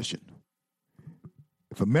legit question.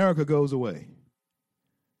 If America goes away,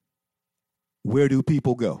 where do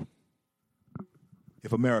people go?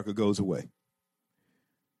 If America goes away.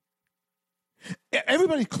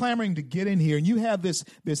 Everybody's clamoring to get in here, and you have this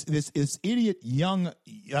idiot young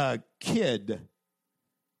kid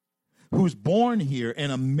who's born here,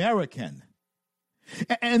 an American.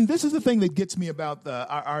 And this is the thing that gets me about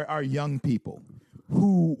our young people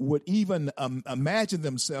who would even imagine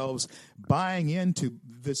themselves buying into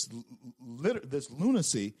this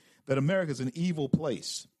lunacy that America is an evil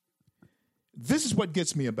place. This is what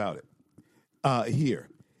gets me about it here.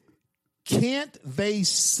 Can't they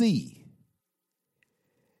see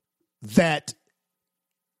that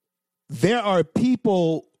there are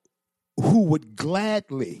people who would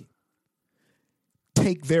gladly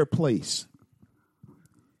take their place?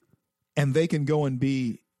 And they can go and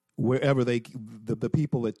be wherever the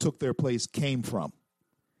people that took their place came from.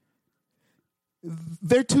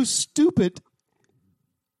 They're too stupid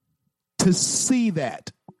to see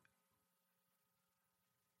that.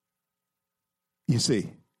 You see,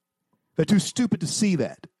 they're too stupid to see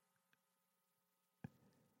that.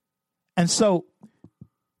 And so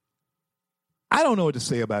I don't know what to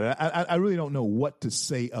say about it. I really don't know what to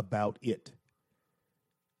say about it.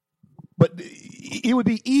 But it would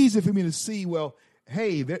be easy for me to see, well,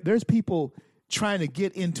 hey, there's people trying to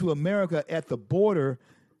get into America at the border,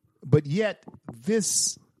 but yet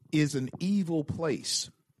this is an evil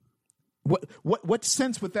place. What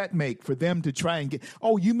sense would that make for them to try and get?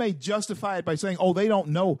 Oh, you may justify it by saying, oh, they don't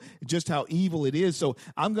know just how evil it is, so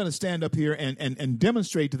I'm going to stand up here and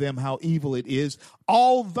demonstrate to them how evil it is,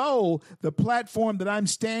 although the platform that I'm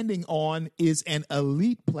standing on is an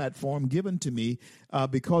elite platform given to me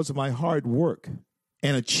because of my hard work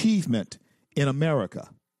and achievement in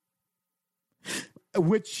America.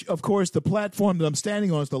 Which, of course, the platform that I'm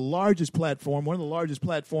standing on is the largest platform, one of the largest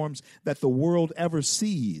platforms that the world ever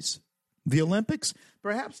sees. The Olympics?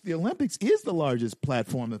 Perhaps the Olympics is the largest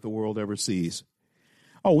platform that the world ever sees.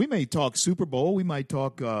 Oh, we may talk Super Bowl. We might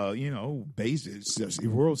talk, World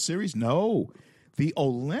Series. No, the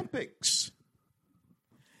Olympics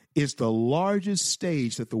is the largest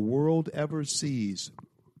stage that the world ever sees.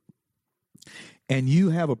 And you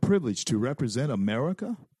have a privilege to represent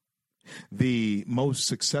America, the most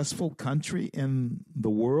successful country in the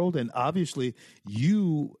world. And obviously,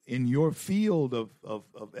 you, in your field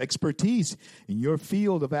of expertise, in your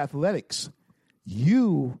field of athletics,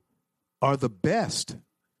 you are the best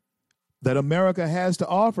that America has to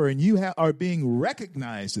offer, and you are being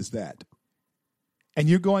recognized as that. And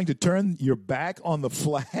you're going to turn your back on the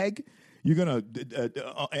flag. You're going to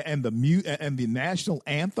and the national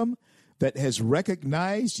anthem that has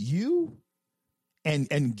recognized you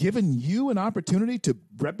and given you an opportunity to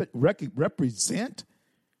represent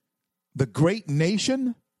the great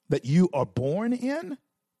nation that you are born in.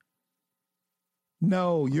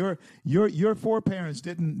 No, your foreparents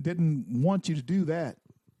didn't want you to do that.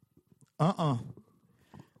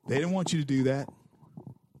 They didn't want you to do that.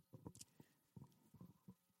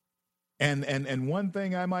 And one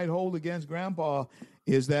thing I might hold against Grandpa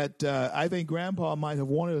is that I think Grandpa might have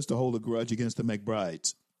wanted us to hold a grudge against the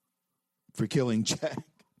McBrides for killing Jack.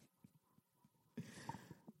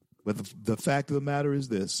 But the fact of the matter is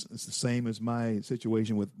this. It's the same as my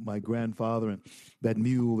situation with my grandfather and that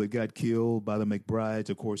mule that got killed by the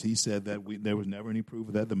McBrides. Of course, he said that there was never any proof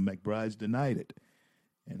of that. The McBrides denied it.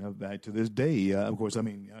 And to this day, of course, I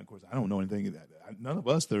don't know anything. None of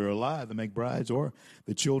us that are alive, the McBrides or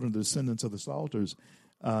the children, the descendants of the Salters,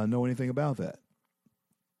 know anything about that.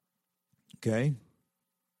 Okay?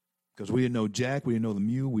 Because we didn't know Jack, we didn't know the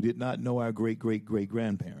mule, we did not know our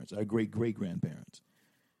great-great-great-grandparents, our great-great-grandparents.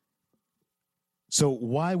 So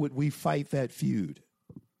why would we fight that feud?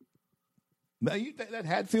 That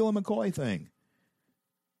Hatfield and McCoy thing.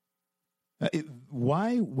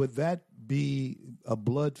 Why would that be a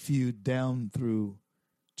blood feud down through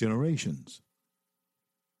generations?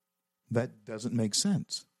 That doesn't make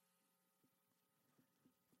sense.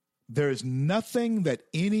 There is nothing that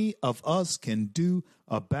any of us can do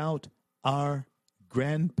about our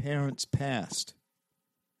grandparents' past.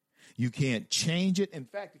 You can't change it. In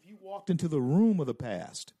fact, if you walked into the room of the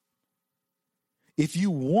past, if you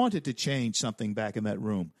wanted to change something back in that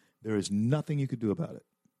room, there is nothing you could do about it.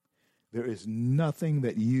 There is nothing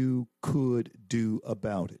that you could do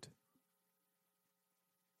about it.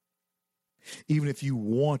 Even if you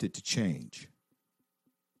wanted to change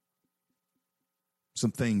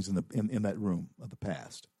some things in that room of the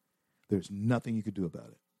past, there's nothing you could do about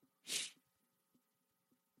it.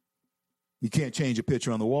 You can't change a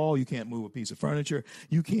picture on the wall. You can't move a piece of furniture.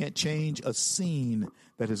 You can't change a scene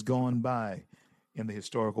that has gone by in the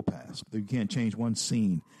historical past. You can't change one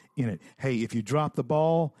scene in it. Hey, if you drop the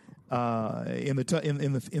ball in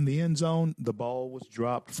the end zone, the ball was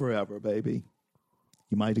dropped forever, baby.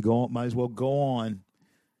 You might as well go on.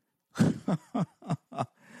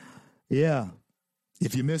 Yeah.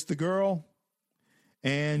 If you missed the girl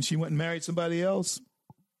and she went and married somebody else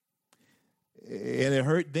and it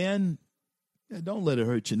hurt then, don't let it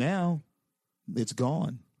hurt you now. It's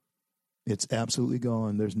gone. It's absolutely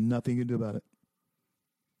gone. There's nothing you can do about it.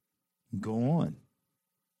 Go on.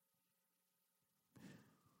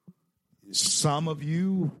 Some of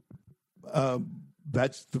you,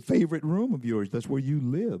 that's the favorite room of yours. That's where you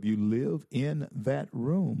live. You live in that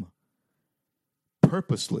room.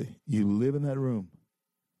 Purposely, you live in that room.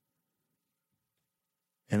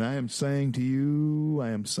 And I am saying to you,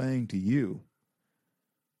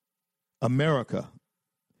 America,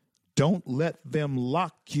 don't let them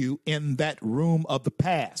lock you in that room of the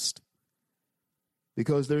past,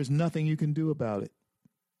 because there's nothing you can do about it.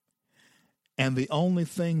 And the only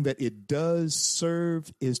thing that it does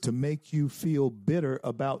serve is to make you feel bitter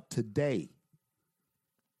about today.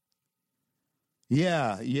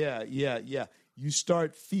 Yeah. You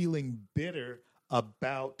start feeling bitter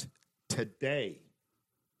about today.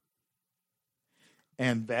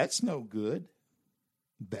 And that's no good.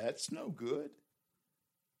 That's no good.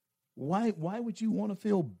 Why would you want to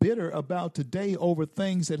feel bitter about today over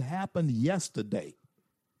things that happened yesterday?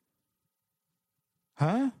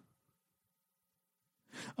 Huh?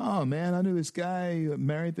 Oh, man, I knew this guy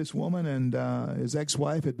married this woman, and his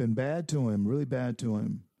ex-wife had been bad to him, really bad to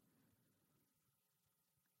him.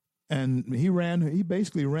 And he wrecked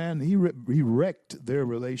their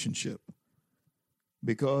relationship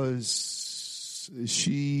because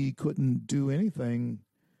she couldn't do anything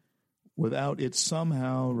without it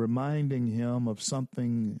somehow reminding him of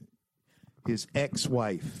something his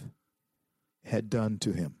ex-wife had done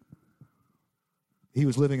to him. He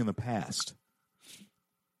was living in the past.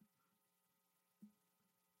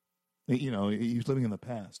 He was living in the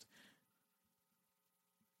past.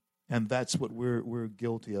 And that's what we're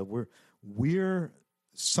guilty of. We're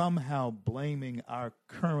somehow blaming our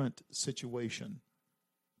current situation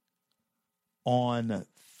on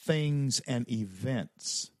things and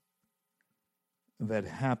events that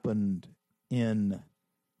happened in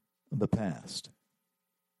the past.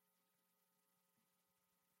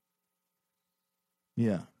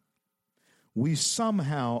 Yeah. We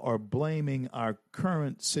somehow are blaming our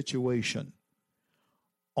current situation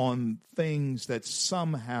on things that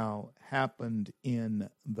somehow happened in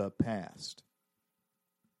the past.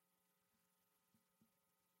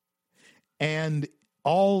 And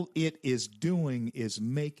all it is doing is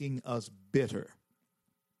making us bitter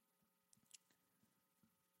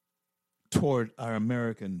toward our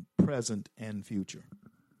American present and future.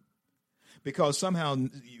 Because somehow,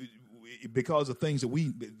 because of things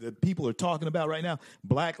that people are talking about right now,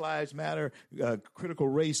 Black Lives Matter, critical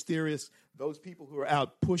race theorists, those people who are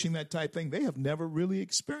out pushing that type thing, they have never really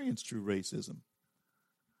experienced true racism.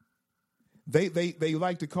 They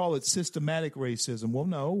like to call it systematic racism. Well,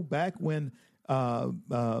 no, back when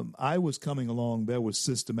I was coming along, there was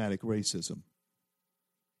systematic racism.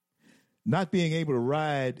 Not being able to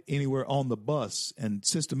ride anywhere on the bus and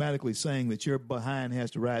systematically saying that your behind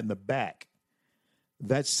has to ride in the back,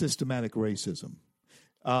 that's systematic racism.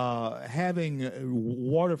 Having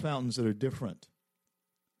water fountains that are different,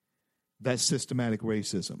 that's systematic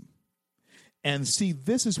racism. And see,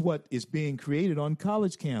 this is what is being created on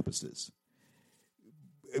college campuses.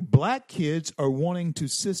 Black kids are wanting to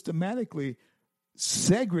systematically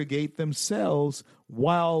segregate themselves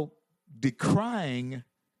while decrying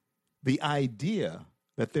the idea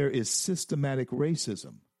that there is systematic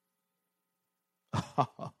racism.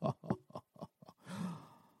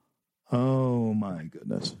 Oh, my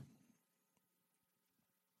goodness.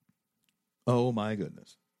 Oh, my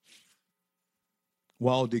goodness.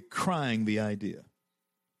 While decrying the idea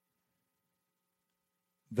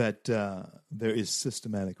that there is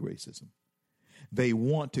systematic racism. They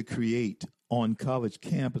want to create on college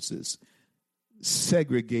campuses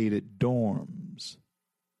segregated dorms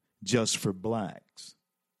just for blacks,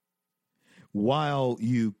 while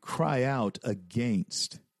you cry out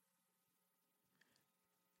against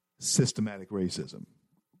systematic racism.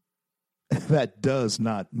 That does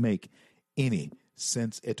not make any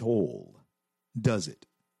sense at all, does it?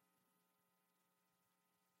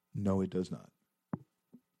 No, it does not.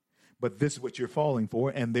 But this is what you're falling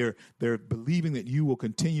for, and they're believing that you will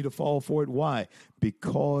continue to fall for it. Why?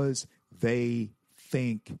 Because they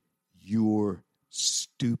think you're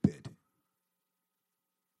stupid.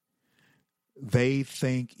 They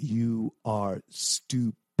think you are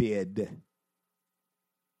stupid.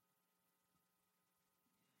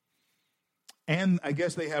 And I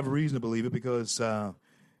guess they have reason to believe it because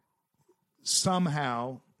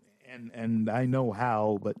somehow, and I know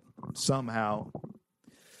how, but somehow,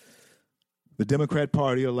 the Democrat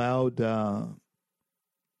Party allowed Joe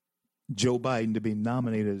Biden to be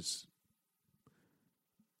nominated as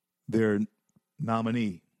their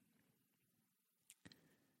nominee,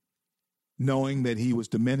 knowing that he was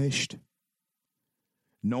diminished,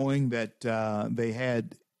 knowing that they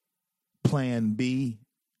had Plan B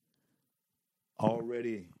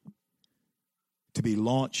already to be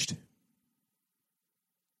launched.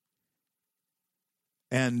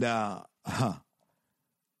 And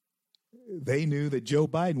they knew that Joe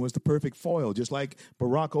Biden was the perfect foil, just like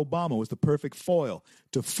Barack Obama was the perfect foil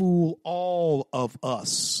to fool all of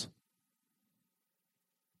us.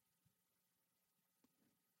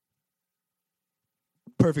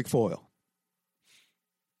 Perfect foil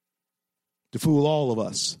to fool all of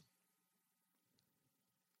us.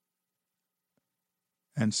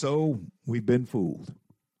 And so we've been fooled.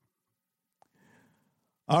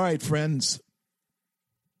 All right, friends,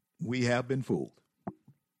 we have been fooled.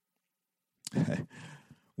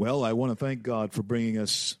 Well, I want to thank God for bringing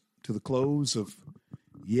us to the close of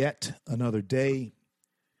yet another day.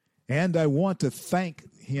 And I want to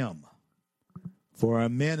thank him for our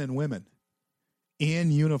men and women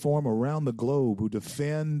in uniform around the globe who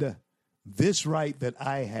defend this right that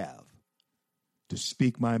I have to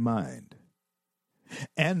speak my mind.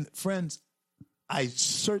 And friends, I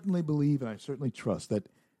certainly believe and I certainly trust that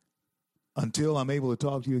until I'm able to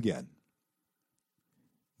talk to you again,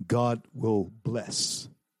 God will bless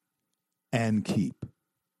and keep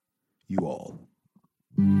you all.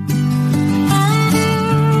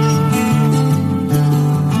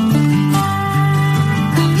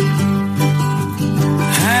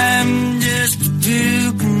 I'm just a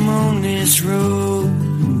pilgrim on this road.